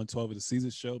episode 112 of the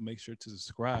Seezus Show. Make sure to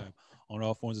subscribe on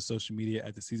all forms of social media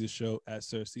at the Seezus Show, at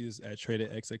Sir Seezus, at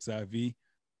Traded XXIV.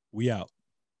 We out.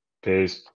 Peace.